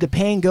did the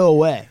pain go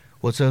away?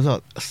 Well,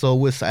 so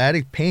with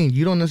sciatic pain,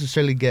 you don't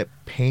necessarily get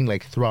pain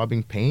like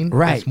throbbing pain.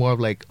 Right. It's more of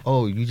like,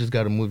 oh, you just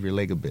got to move your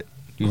leg a bit.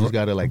 You just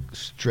got to like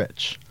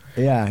stretch.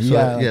 Yeah,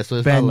 so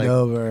it's bend not like,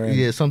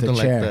 over. Something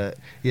like that.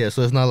 Yeah,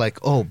 so it's not like,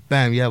 oh,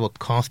 bam, you have a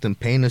constant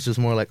pain. It's just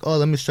more like, oh,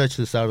 let me stretch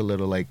this out a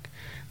little, like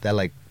that,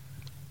 like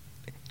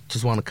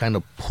just want to kind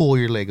of pull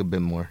your leg a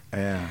bit more.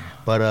 Yeah.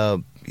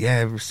 But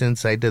ever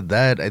since I did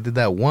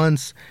that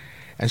once,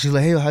 and she's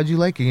like, hey, how'd you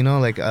like it?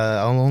 Like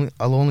I'll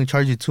only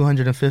charge you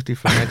 $250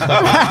 for the next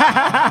couple.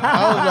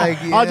 I was like,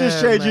 yeah, I'll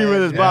just trade you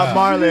with this Bob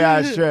Marley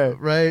ass trip.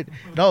 Right?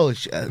 No,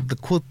 the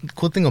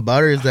cool thing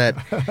about her is that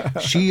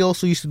she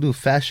also used to do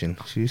fashion.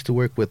 She used to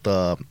work with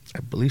I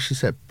believe she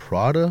said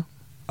Prada.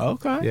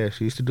 Okay. Yeah,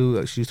 she used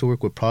to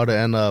work with Prada,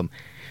 and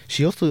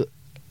she also,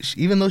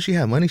 even though she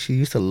had money, she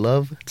used to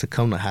love to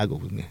come to haggle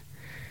with me.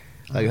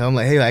 Like I'm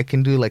like, hey, I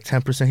can do like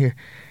 10% here.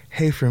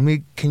 Hey, for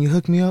me, can you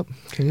hook me up?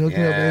 Can you hook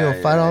me up? Hey, yo,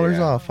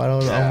 $5 off.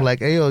 $5 off. I'm like,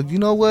 hey, yo, you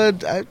know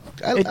what? I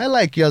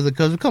like you as a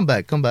cousin. Come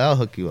back. I'll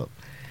hook you up.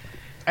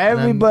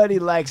 Everybody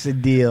likes a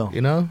deal.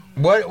 You know?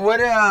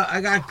 What, I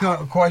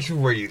got a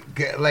question for you.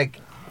 Like,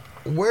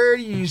 where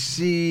do you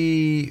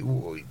see,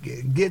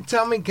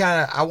 tell me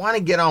kind of, I want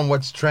to get on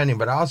what's trending,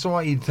 but I also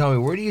want you to tell me,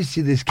 where do you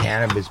see this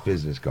cannabis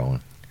business going?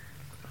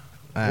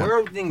 Where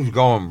are things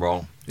going,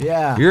 bro?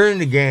 Yeah. You're in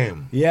the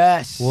game.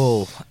 Yes.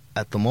 Well,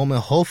 at the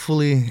moment,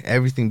 hopefully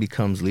everything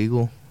becomes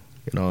legal,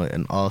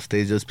 in all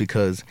states, just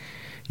because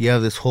you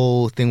have this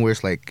whole thing where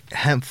it's like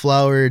hemp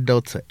flower,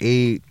 Delta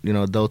 8,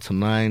 Delta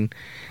 9.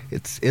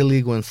 It's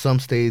illegal in some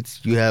states.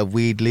 You have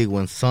weed legal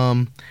in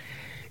some.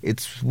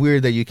 It's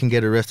weird that you can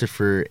get arrested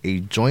for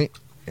a joint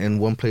in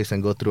one place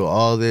and go through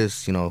all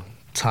this,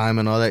 time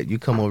and all that. You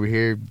come over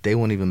here, they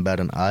won't even bat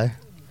an eye.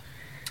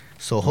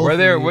 So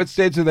hopefully, what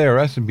states are they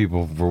arresting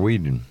people for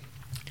weed in?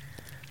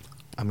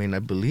 I mean, I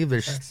believe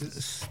there's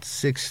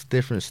 6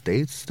 different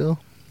states still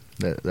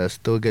that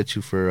still get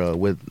you for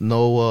with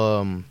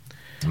no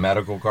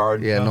medical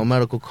card. Yeah, no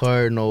medical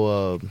card,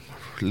 no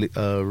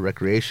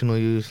recreational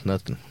use,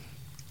 nothing.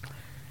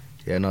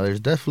 Yeah, no, there's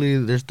definitely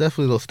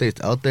those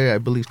states out there. I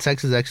believe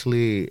Texas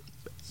actually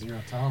Zero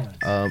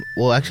tolerance.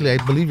 Well, actually, I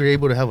believe you're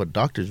able to have a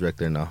doctor's rec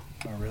there now.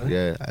 Oh, really?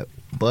 Yeah,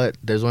 but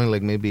there's only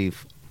like maybe,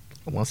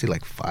 I want to say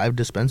like 5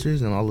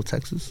 dispensaries in all of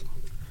Texas.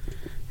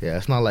 Yeah,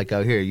 it's not like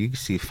out here. You can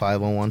see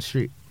 5 on one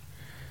street,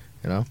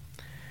 you know?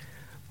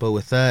 But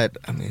with that,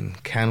 I mean,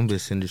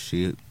 cannabis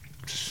industry,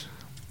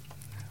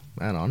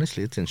 man,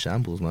 honestly, it's in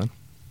shambles, man.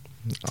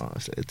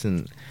 Honestly, it's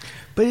in...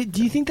 But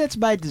do you think that's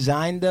by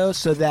design, though,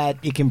 so that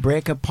it can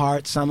break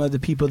apart some of the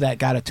people that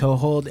got a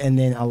toehold and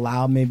then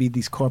allow maybe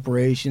these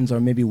corporations or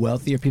maybe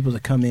wealthier people to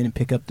come in and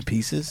pick up the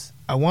pieces?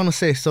 I want to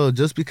say so,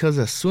 just because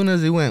as soon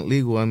as it went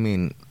legal, I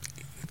mean,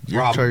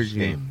 you're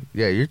charging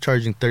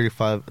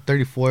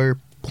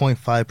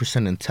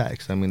 34.5% in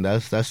tax. I mean,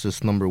 that's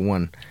just number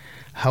one.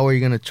 How are you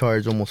going to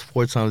charge almost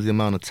 4 times the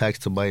amount of tax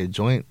to buy a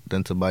joint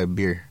than to buy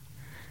beer?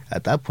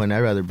 At that point,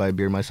 I'd rather buy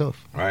beer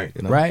myself. Right.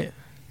 You know? Right.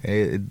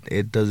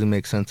 It doesn't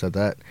make sense at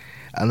that.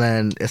 And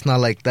then it's not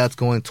like that's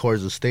going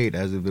towards the state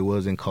as if it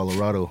was in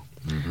Colorado.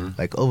 Mm-hmm.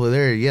 Like over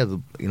there, yeah,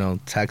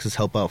 taxes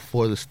help out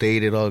for the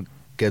state. It all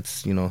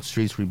gets,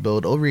 streets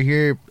rebuilt. Over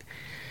here,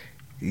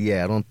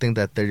 yeah, I don't think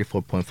that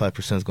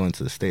 34.5% is going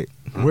to the state.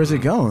 Where's it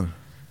going?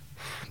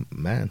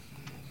 Man.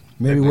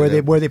 Maybe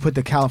where they put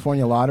the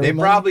California lottery They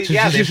money?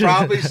 they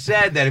probably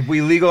said that if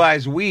we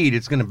legalize weed,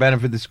 it's going to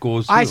benefit the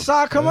schools too. I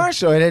saw a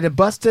commercial. It had a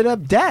busted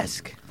up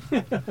desk.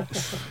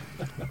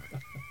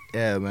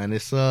 Yeah, man.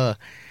 It's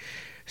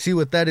see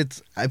with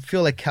that, I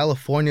feel like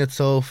California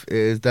itself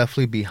is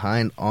definitely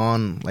behind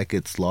on like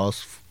its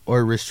laws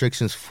or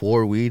restrictions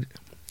for weed.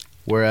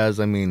 Whereas,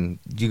 I mean,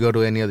 you go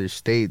to any other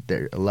state,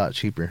 they're a lot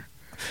cheaper.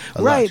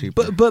 Right,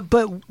 but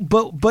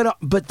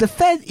the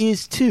Fed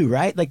is too,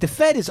 right? Like the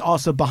Fed is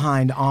also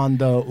behind on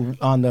the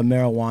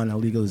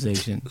marijuana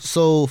legalization.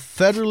 So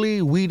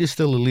federally, weed is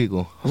still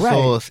illegal. Right.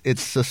 So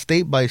it's a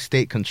state by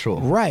state control.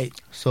 Right.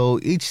 So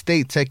each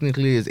state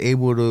technically is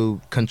able to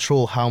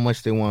control how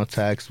much they want to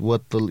tax,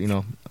 what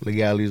the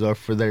legalities are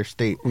for their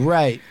state.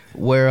 Right.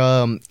 Where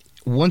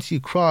once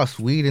you cross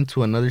weed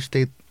into another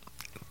state,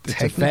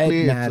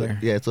 technically, it's a Fed matter.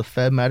 It's a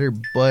Fed matter.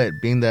 But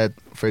being that,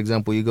 for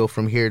example, you go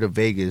from here to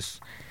Vegas,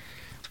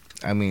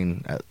 I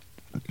mean,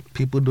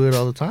 people do it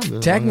all the time.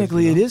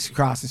 Technically, it is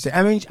crossing state.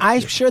 I mean, I'm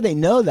sure they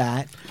know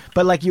that.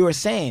 But like you were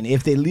saying,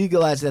 if they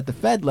legalize it at the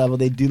Fed level,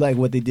 they do like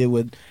what they did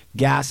with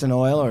gas and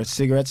oil or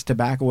cigarettes,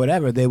 tobacco,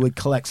 whatever. They would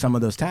collect some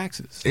of those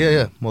taxes.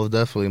 Yeah, most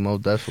definitely.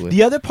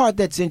 The other part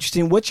that's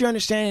interesting, what's your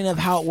understanding of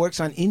how it works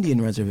on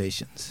Indian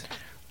reservations?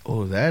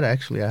 Oh, that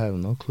actually, I have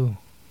no clue.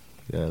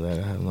 Yeah,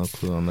 I have no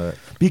clue on that.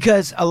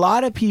 Because a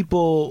lot of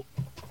people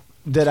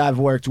that I've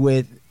worked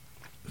with,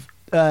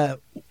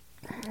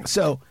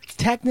 so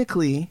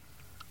technically,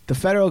 the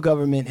federal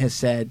government has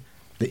said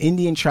the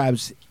Indian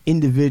tribes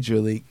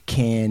individually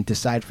can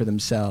decide for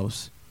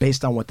themselves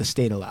based on what the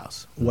state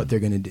allows, what they're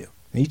going to do.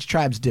 And each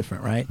tribe's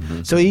different, right?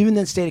 Mm-hmm. So even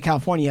in the state of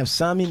California, you have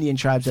some Indian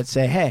tribes that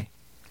say, hey,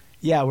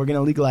 yeah, we're going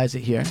to legalize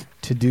it here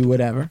to do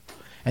whatever.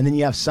 And then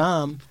you have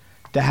some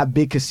that have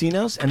big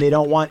casinos and they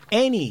don't want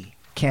any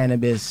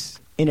cannabis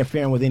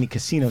interfering with any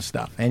casino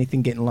stuff,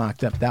 anything getting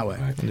locked up that way.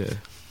 Right. Yeah.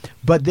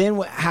 But then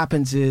what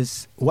happens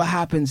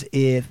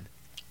if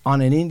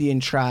on an Indian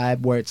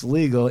tribe where it's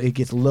legal, it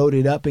gets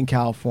loaded up in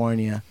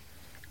California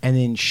and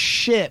then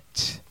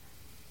shipped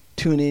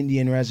to an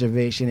Indian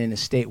reservation in a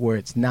state where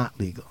it's not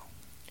legal?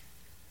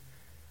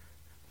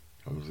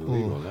 It's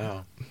illegal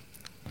now.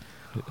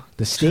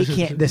 The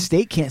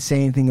state can't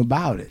say anything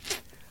about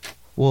it.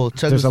 Well,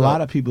 there's a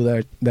lot of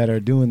people that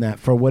are doing that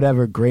for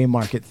whatever gray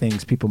market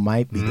things people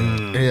might be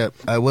doing. Yeah,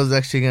 I was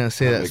actually going to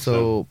say that.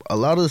 So a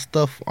lot of the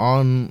stuff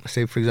on,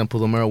 say, for example,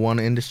 the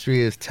marijuana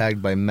industry is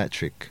tagged by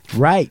metric.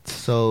 Right.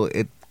 So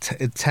it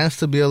tends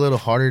to be a little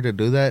harder to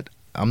do that.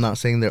 I'm not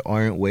saying there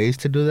aren't ways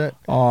to do that.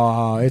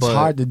 Oh, it's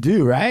hard to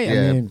do, right?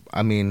 Yeah,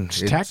 I mean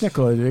it's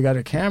technical. They got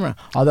a camera.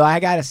 Although I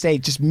got to say,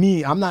 just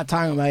me, I'm not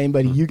talking about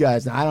anybody you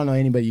guys know. I don't know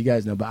anybody you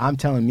guys know, but I'm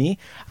telling me,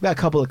 I've got a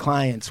couple of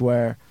clients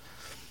where...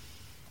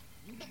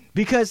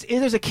 Because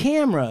there's a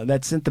camera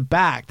that's at the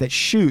back that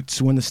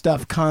shoots when the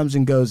stuff comes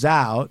and goes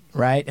out,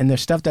 right? And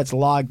there's stuff that's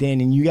logged in,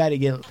 and you got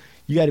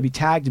to be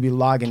tagged to be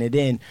logging it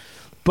in.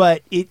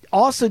 But it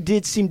also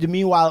did seem to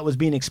me while it was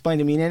being explained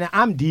to me, and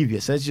I'm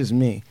devious, that's just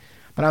me.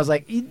 But I was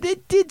like,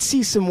 it did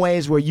see some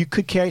ways where you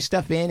could carry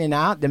stuff in and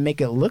out to make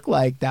it look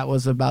like that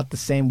was about the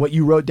same. What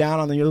you wrote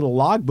down on your little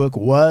logbook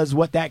was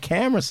what that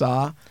camera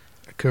saw.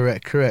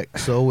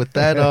 Correct. So with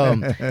that,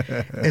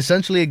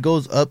 essentially it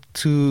goes up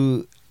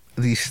to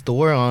the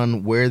store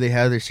on where they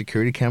have their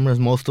security cameras.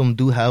 Most of them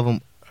do have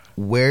them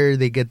where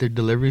they get their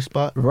delivery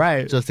spot,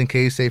 right? Just in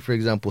case, say for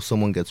example,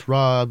 someone gets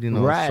robbed,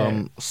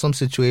 right. some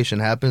situation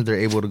happens, they're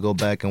able to go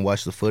back and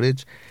watch the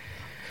footage.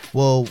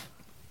 Well,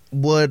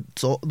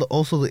 what's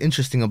also the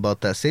interesting about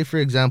that, say for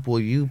example,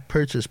 you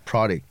purchase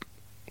product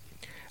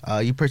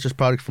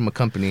from a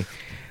company.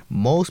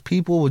 Most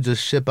people would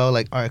just ship out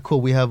like, all right,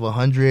 cool, we have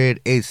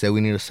 100 eighths that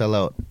we need to sell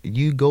out.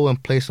 You go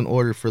and place an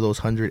order for those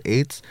 100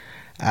 eighths.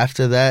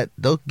 After that,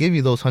 they'll give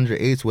you those 100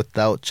 eighths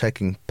without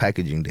checking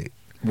packaging date.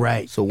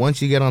 Right. So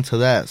once you get onto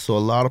that, so a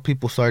lot of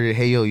people started,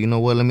 hey, yo, you know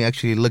what? Let me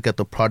actually look at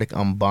the product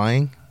I'm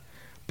buying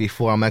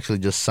before I'm actually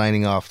just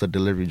signing off the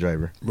delivery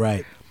driver.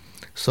 Right.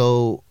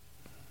 So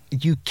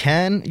you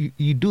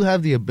do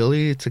have the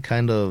ability to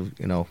kind of,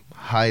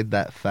 hide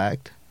that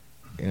fact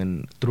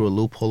and through a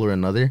loophole or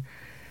another.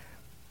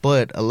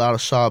 But a lot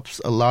of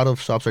shops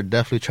are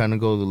definitely trying to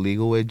go the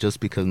legal way just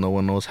because no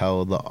one knows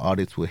how the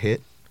audits will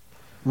hit.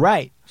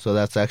 Right. So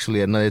that's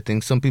actually another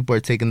thing. Some people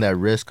are taking that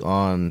risk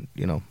on,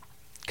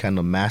 kind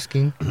of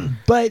masking.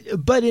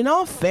 But in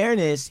all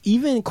fairness,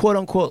 even quote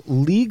unquote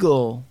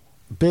legal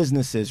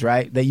businesses,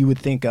 right, that you would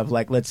think of,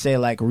 like, let's say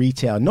like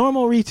retail,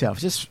 normal retail,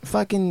 just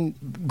fucking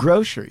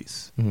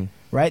groceries. Mm-hmm.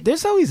 Right?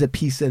 There's always a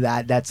piece of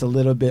that that's a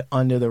little bit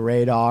under the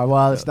radar.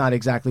 Well, it's not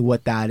exactly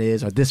what that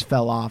is, or this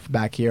fell off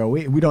back here, or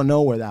we don't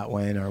know where that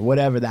went, or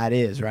whatever that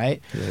is,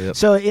 right? Yeah, yep.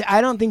 So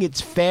I don't think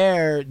it's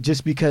fair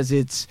just because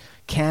it's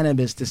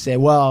cannabis to say,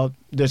 well,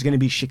 there's going to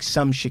be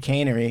some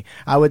chicanery.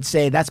 I would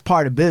say that's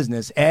part of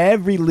business.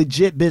 Every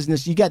legit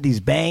business, you got these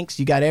banks,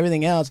 you got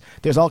everything else,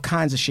 there's all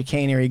kinds of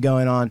chicanery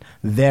going on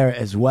there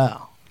as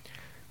well.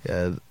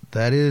 Yeah,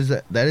 that is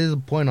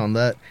a point on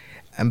that.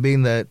 And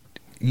being that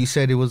you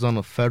said it was on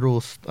a federal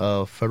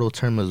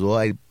term as well,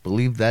 I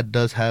believe that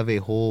does have a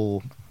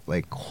whole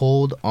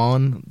hold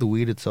on the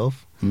weed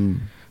itself.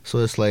 So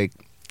it's like,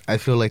 I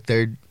feel like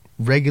they're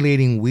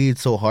regulating weed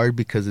so hard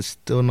because it's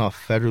still not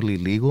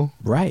federally legal.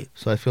 Right.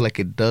 So I feel like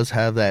it does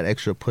have that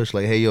extra push,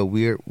 like, hey, yo,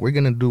 we're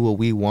gonna do what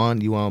we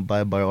want. You want to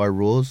abide by our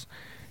rules,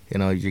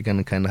 you're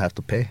gonna kind of have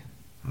to pay.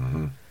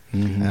 Mm-hmm.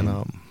 Mm-hmm.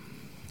 And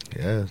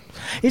yeah,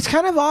 it's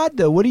kind of odd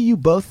though. What do you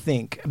both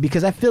think?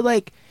 Because I feel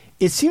like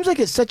it seems like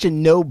it's such a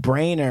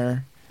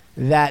no-brainer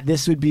that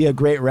this would be a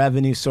great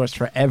revenue source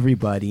for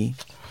everybody.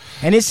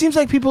 And it seems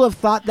like people have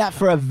thought that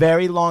for a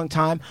very long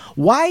time.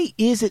 Why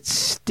is it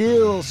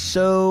still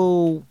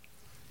so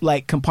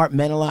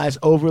compartmentalized,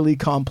 overly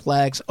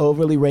complex,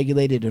 overly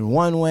regulated in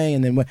one way,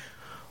 and then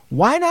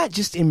why not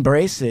just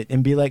embrace it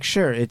and be like,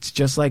 sure, it's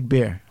just like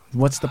beer.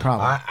 What's the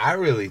problem? I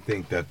really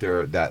think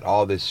that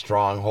all this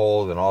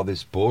stronghold and all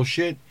this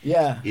bullshit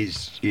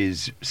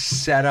is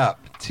set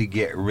up to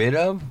get rid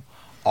of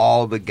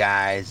all the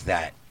guys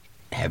that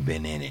have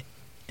been in it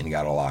and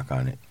got a lock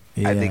on it.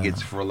 Yeah. I think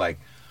it's for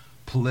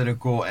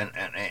political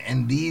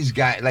and these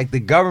guys,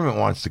 the government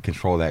wants to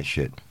control that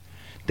shit.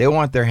 They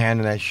want their hand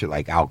in that shit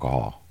like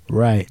alcohol.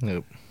 Right.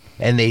 Yep.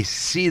 And they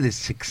see the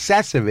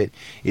success of it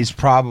is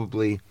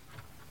probably,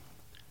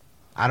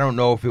 I don't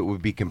know if it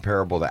would be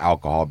comparable to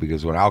alcohol,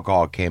 because when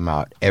alcohol came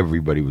out,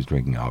 everybody was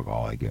drinking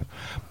alcohol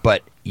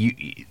But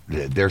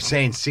they're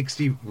saying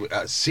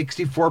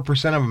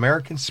 64% of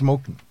Americans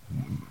smoke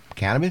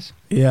cannabis.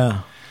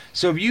 Yeah.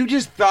 So if you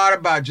just thought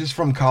about just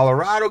from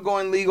Colorado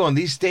going legal in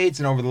these states,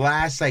 and over the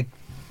last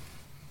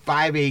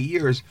 5-8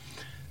 years,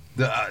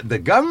 the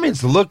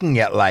government's looking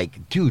at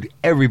dude,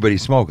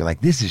 everybody's smoking.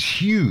 This is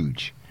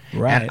huge.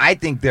 Right. And I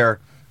think they're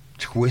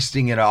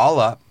twisting it all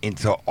up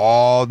into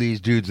all these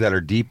dudes that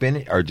are deep in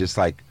it are just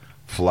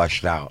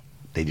flushed out.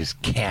 They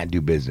just can't do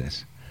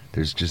business.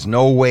 There's just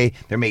no way.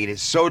 They're making it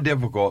so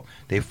difficult.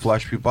 They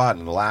flush people out,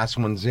 and the last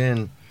one's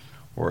in,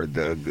 or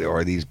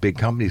these big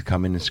companies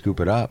come in and scoop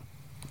it up.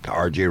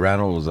 R.J.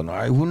 Reynolds and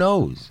who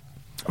knows?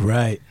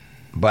 Right.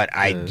 But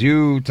I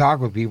do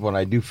talk with people, and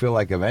I do feel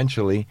like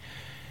eventually,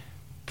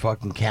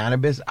 fucking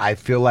cannabis. I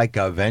feel like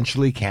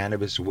eventually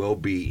cannabis will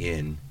be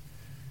in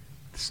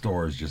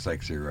stores just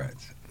like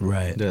cigarettes.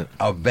 Right. Yeah.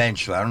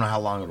 Eventually, I don't know how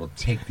long it'll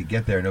take to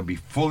get there, and it'll be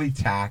fully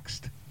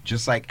taxed,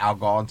 just like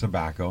alcohol and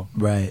tobacco.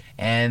 Right.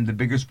 And the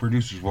biggest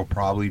producers will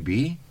probably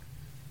be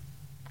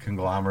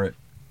conglomerate,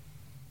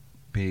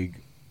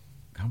 big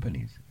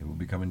companies. It will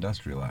become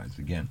industrialized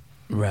again.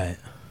 Right.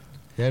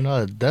 Yeah,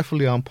 no,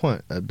 definitely on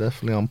point.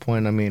 Definitely on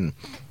point. I mean,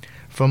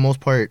 for the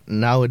most part,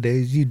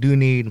 nowadays, you do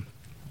need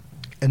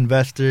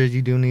investors.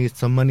 You do need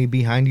some money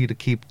behind you to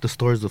keep the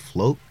stores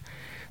afloat.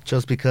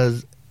 Just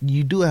because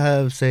you do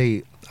have,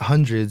 say,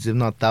 hundreds, if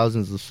not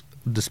thousands of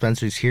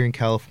dispensaries here in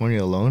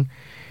California alone.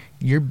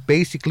 You're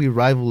basically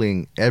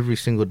rivaling every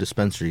single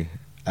dispensary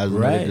as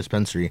another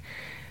dispensary.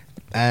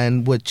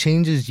 And what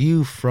changes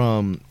you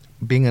from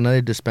being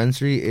another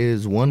dispensary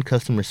is, one,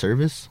 customer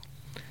service.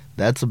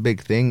 That's a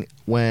big thing.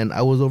 When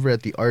I was over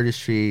at the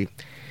artistry,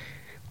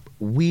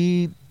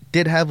 we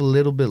did have a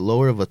little bit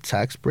lower of a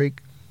tax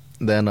break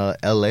than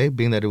LA,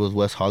 being that it was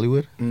West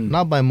Hollywood.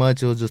 Not by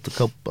much, it was just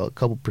a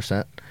couple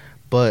percent,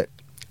 but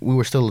we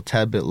were still a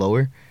tad bit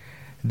lower.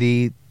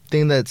 The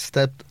thing that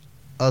stepped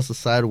us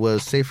aside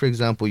was, say for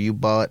example, you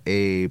bought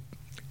a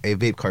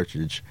vape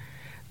cartridge.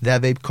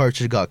 That vape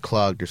cartridge got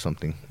clogged or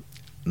something.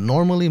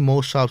 Normally,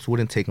 most shops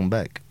wouldn't take them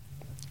back.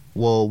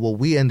 Well, what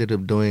we ended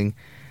up doing,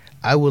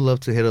 I would love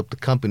to hit up the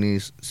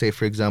companies, say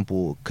for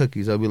example,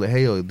 Cookies. I'd be like,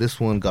 hey, yo, this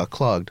one got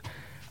clogged.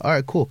 All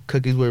right, cool.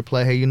 Cookies would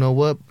reply, hey, you know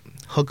what?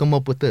 Hook them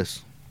up with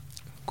this.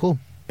 Cool.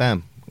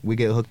 Bam. We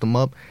get hooked them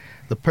up.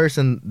 The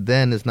person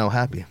then is now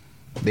happy.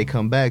 They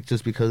come back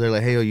just because they're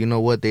like, hey, yo, you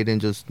know what? They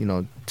didn't just,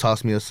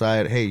 toss me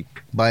aside. Hey,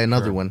 buy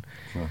another one.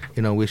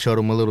 Sure. We showed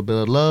them a little bit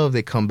of love.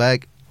 They come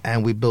back,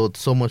 and we built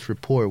so much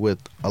rapport with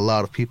a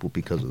lot of people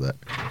because of that.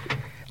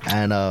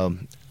 And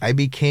I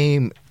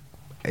became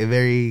a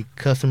very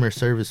customer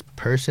service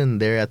person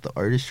there at the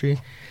artistry.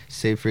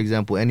 Say, for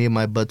example, any of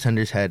my bud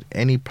tenders had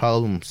any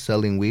problem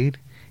selling weed.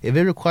 If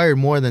it required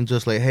more than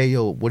just like, hey,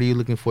 yo, what are you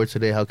looking for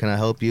today? How can I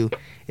help you?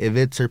 If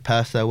it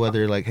surpassed that,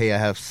 whether like, hey, I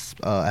have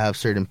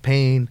certain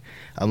pain,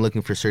 I'm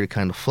looking for certain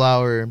kind of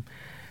flower,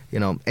 you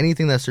know,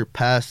 anything that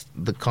surpassed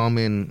the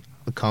common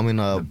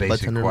bud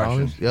tender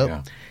knowledge. Yep.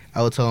 Yeah.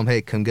 I would tell them,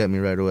 hey, come get me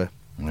right away.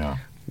 Yeah.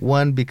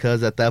 One,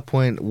 because at that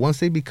point, once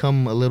they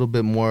become a little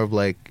bit more of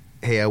like,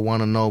 hey, I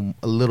want to know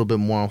a little bit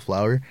more on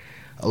flower,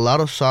 a lot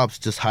of shops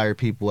just hire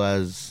people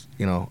as,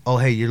 you know, oh,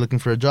 hey, you're looking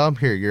for a job?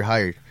 Here, you're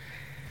hired.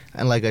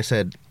 And like I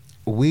said,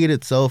 weed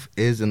itself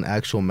is an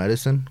actual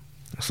medicine.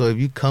 So if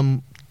you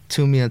come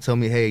to me and tell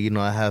me, hey, you know,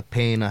 I have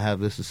pain, I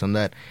have this and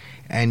that,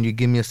 and you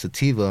give me a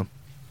sativa,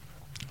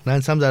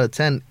 9 times out of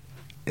 10,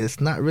 it's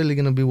not really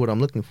going to be what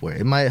I'm looking for.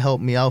 It might help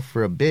me out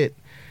for a bit,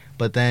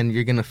 but then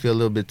you're going to feel a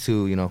little bit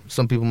too, you know,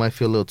 some people might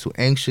feel a little too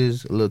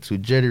anxious, a little too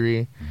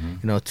jittery, you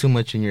know, too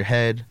much in your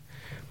head.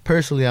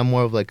 Personally, I'm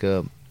more of like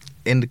a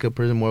indica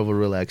person, more of a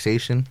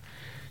relaxation.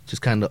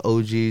 Just kind of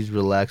OGs,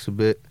 relax a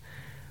bit.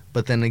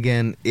 But then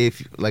again,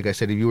 if, like I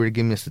said, if you were to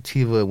give me a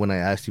sativa when I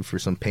asked you for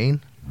some pain,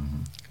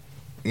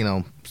 you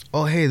know,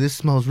 oh, hey, this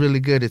smells really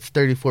good. It's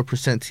 34%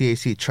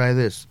 THC. Try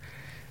this.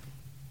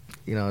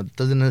 You know, it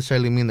doesn't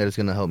necessarily mean that it's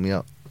going to help me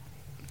out.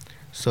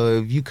 So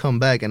if you come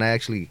back and I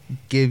actually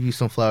give you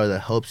some flower that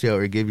helps you out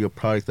or give you a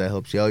product that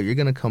helps you out, you're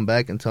going to come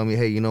back and tell me,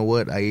 hey, you know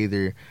what? I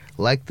either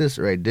like this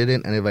or I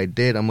didn't. And if I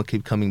did, I'm going to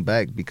keep coming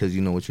back because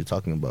you know what you're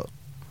talking about.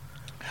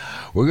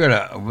 We're going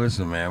to,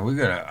 listen, man,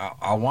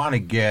 I want to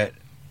get,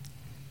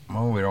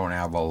 well, we don't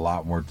have a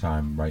lot more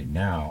time right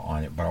now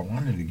on it, but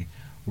we're going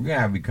to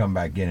have you come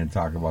back in and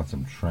talk about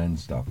some trend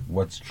stuff.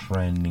 What's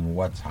trending,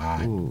 what's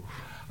hot,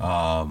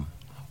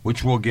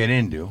 which we'll get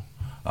into.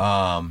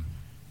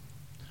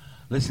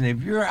 Listen,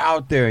 if you're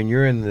out there and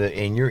you're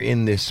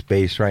in this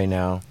space right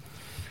now,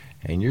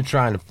 and you're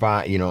trying to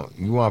find, you know,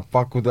 you want to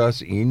fuck with us,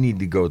 you need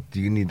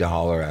to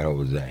holler at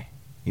Jose.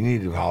 You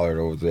need to holler at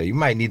Jose. You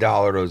might need to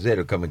holler at Jose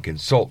to come and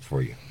consult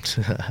for you.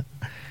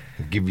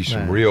 Give you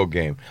some real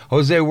game.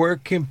 Jose, where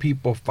can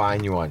people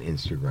find you on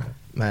Instagram?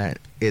 Man,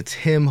 it's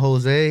him,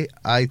 Jose,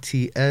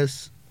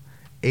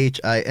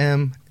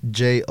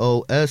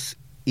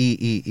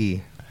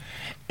 ITSHIMJOSEEE.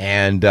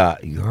 And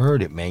you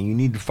heard it, man. You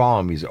need to follow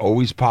him. He's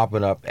always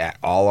popping up at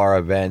all our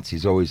events.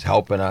 He's always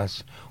helping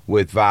us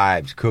with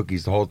vibes,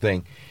 cookies, the whole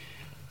thing.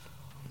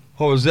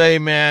 Jose,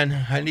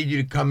 man, I need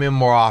you to come in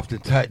more often,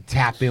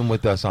 tap in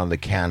with us on the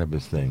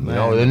cannabis thing. You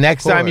know, the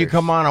next time you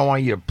come on, I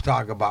want you to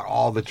talk about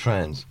all the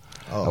trends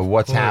of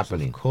what's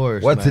happening, of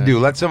course, what to do.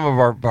 Let some of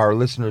our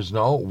listeners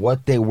know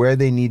where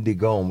they need to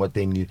go and what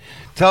they need.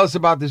 Tell us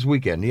about this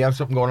weekend. Do you have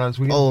something going on this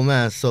weekend? Oh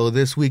man, so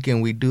this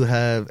weekend we do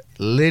have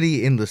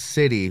Liddy in the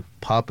City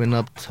popping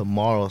up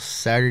tomorrow,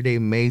 Saturday,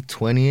 May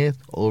 20th,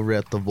 over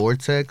at the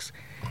Vortex.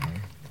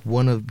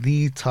 One of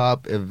the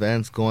top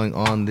events going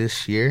on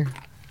this year.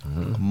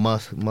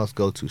 Must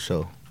go to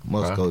show.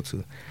 Go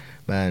to.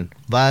 Man,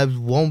 Vibes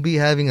won't be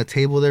having a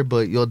table there,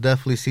 but you'll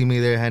definitely see me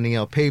there handing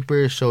out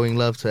papers, showing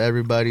love to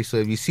everybody. So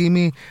if you see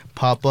me,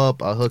 pop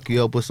up. I'll hook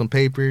you up with some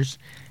papers.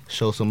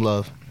 Show some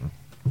love.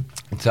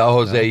 Tell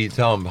Jose, you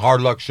tell him Hard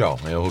Luck Show,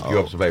 and he'll hook you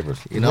up some papers.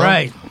 You know?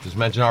 Right. Just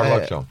mention Hard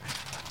Luck Show.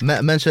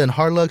 Mention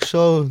Hard Luck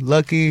Show,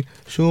 Lucky,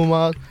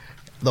 Shumak,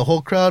 the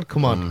whole crowd.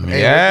 Come on.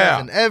 Hey,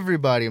 and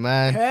everybody,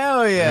 man.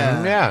 Hell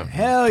yeah. Yeah.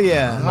 Hell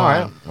yeah. All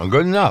right. Well,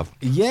 good enough.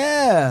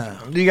 Yeah.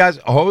 You guys,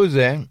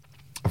 Jose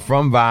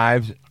from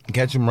Vibes,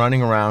 catch him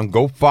running around.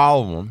 Go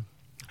follow him.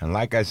 And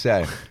like I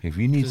said, if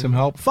you need some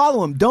help,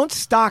 follow him. Don't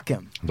stalk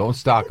him. Don't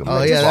stalk him.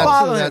 Oh, Just yeah,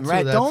 follow him,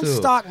 right? Don't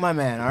stalk my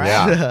man, all right?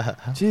 Yeah.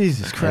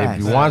 Jesus Christ. And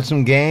if you want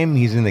some game,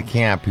 he's in the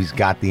camp. He's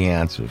got the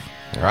answers.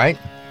 All right?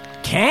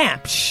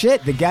 Camp?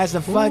 Shit, the guy's the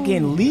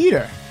fucking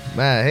leader.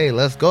 Man, hey,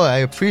 let's go. I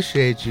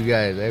appreciate you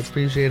guys. I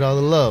appreciate all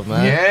the love,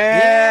 man.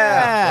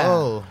 Yeah.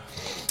 Oh.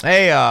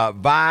 Hey,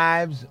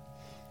 Vibes.com.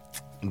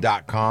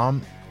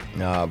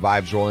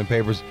 Vibes Rolling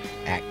Papers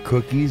at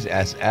Cookies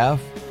SF.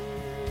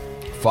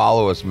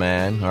 Follow us,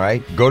 man. All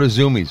right? Go to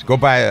Zoomies. Go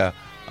buy a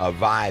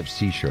Vibes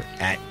t-shirt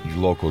at your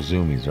local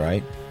Zoomies,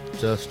 right?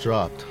 Just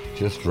dropped.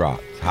 It's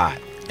hot.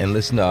 And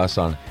listen to us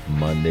on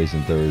Mondays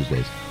and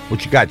Thursdays.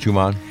 What you got,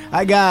 Chuman?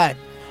 I got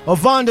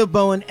Ovando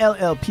Bowen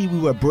LLP. We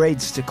wear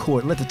braids to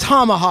court. Let the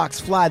tomahawks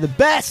fly. The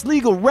best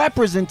legal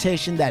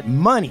representation that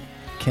money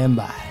can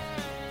buy.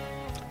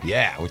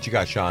 Yeah. What you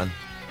got, Sean?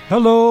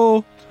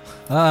 Hello.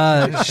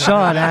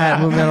 Sean at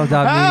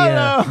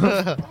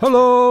movemental.media.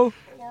 Hello.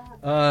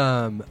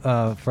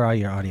 For all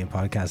your audio and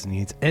podcast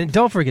needs. And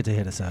don't forget to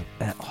hit us up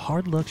at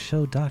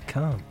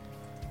hardluckshow.com.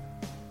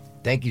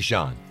 Thank you,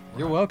 Sean.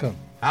 You're welcome.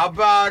 How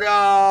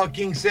about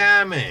King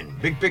Salmon?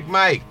 Big Pick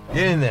Mike.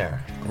 Get in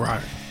there.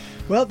 Right.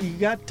 Well, you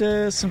got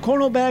some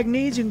cornhole bag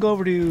needs. You can go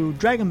over to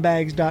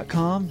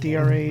dragonbags.com,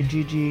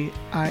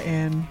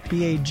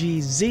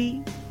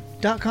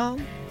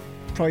 DRAGGINBAGZ.com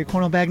for all your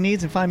cornhole bag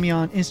needs, and find me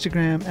on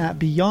Instagram at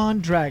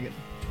Beyond Dragon.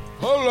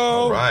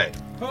 Hello. All right.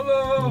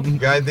 Hello. You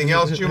got anything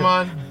else,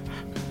 Juman?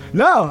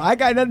 No, I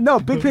got nothing. No,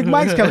 Big Pig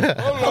Mike's coming.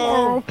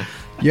 Hello.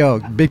 Yo,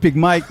 Big Pig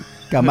Mike,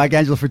 got Mike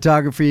Angelo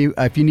Photography.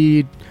 If you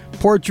need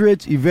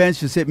portraits, events,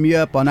 just hit me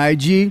up on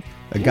IG.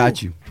 I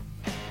got you.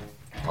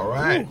 All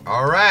right.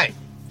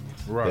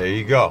 There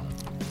you go.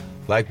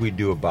 Like we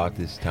do about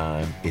this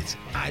time, it's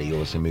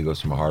adios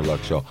amigos from a Hard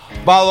Luck Show.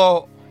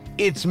 Follow,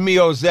 it's me,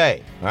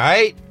 Jose. All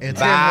right? It's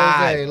him,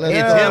 Jose.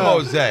 It's him,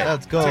 Jose.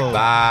 Let's go.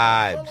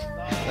 Vibes.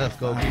 Let's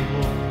go,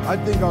 people. I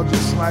think I'll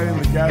just slide in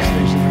the gas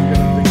station and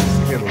get a big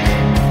Skittles.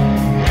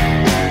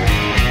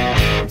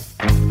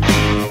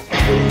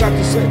 What you got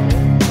to say?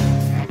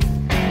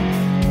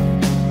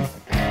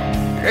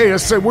 Hey, I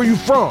said, where you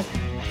from?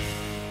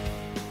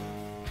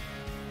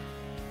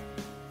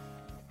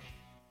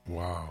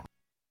 Wow.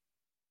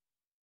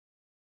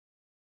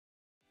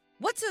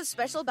 What's so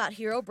special about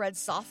Hero Bread's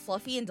soft,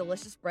 fluffy, and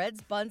delicious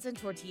breads, buns, and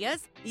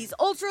tortillas? These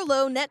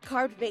ultra-low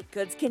net-carb baked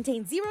goods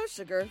contain zero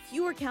sugar,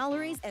 fewer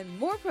calories, and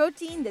more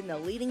protein than the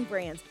leading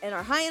brands, and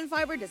are high in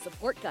fiber to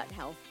support gut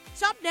health.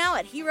 Shop now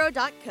at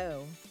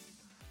hero.co.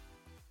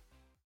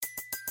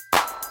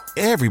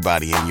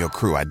 Everybody in your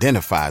crew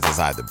identifies as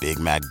either Big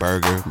Mac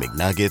Burger,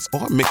 McNuggets,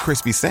 or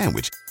McCrispy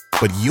Sandwich.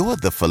 But you're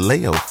the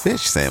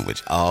Filet-O-Fish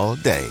Sandwich all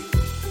day.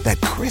 That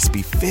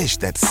crispy fish,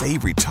 that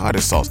savory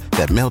tartar sauce,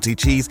 that melty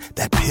cheese,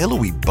 that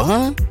pillowy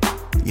bun.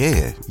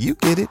 Yeah, you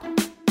get it.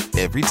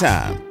 Every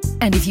time.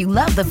 And if you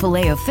love the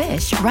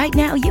Filet-O-Fish, right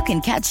now you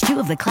can catch 2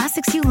 of the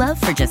classics you love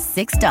for just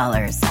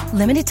 $6.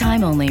 Limited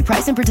time only.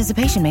 Price and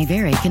participation may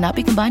vary. Cannot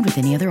be combined with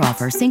any other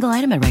offer. Single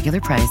item at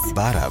regular price.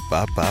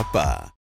 Ba-da-ba-ba-ba.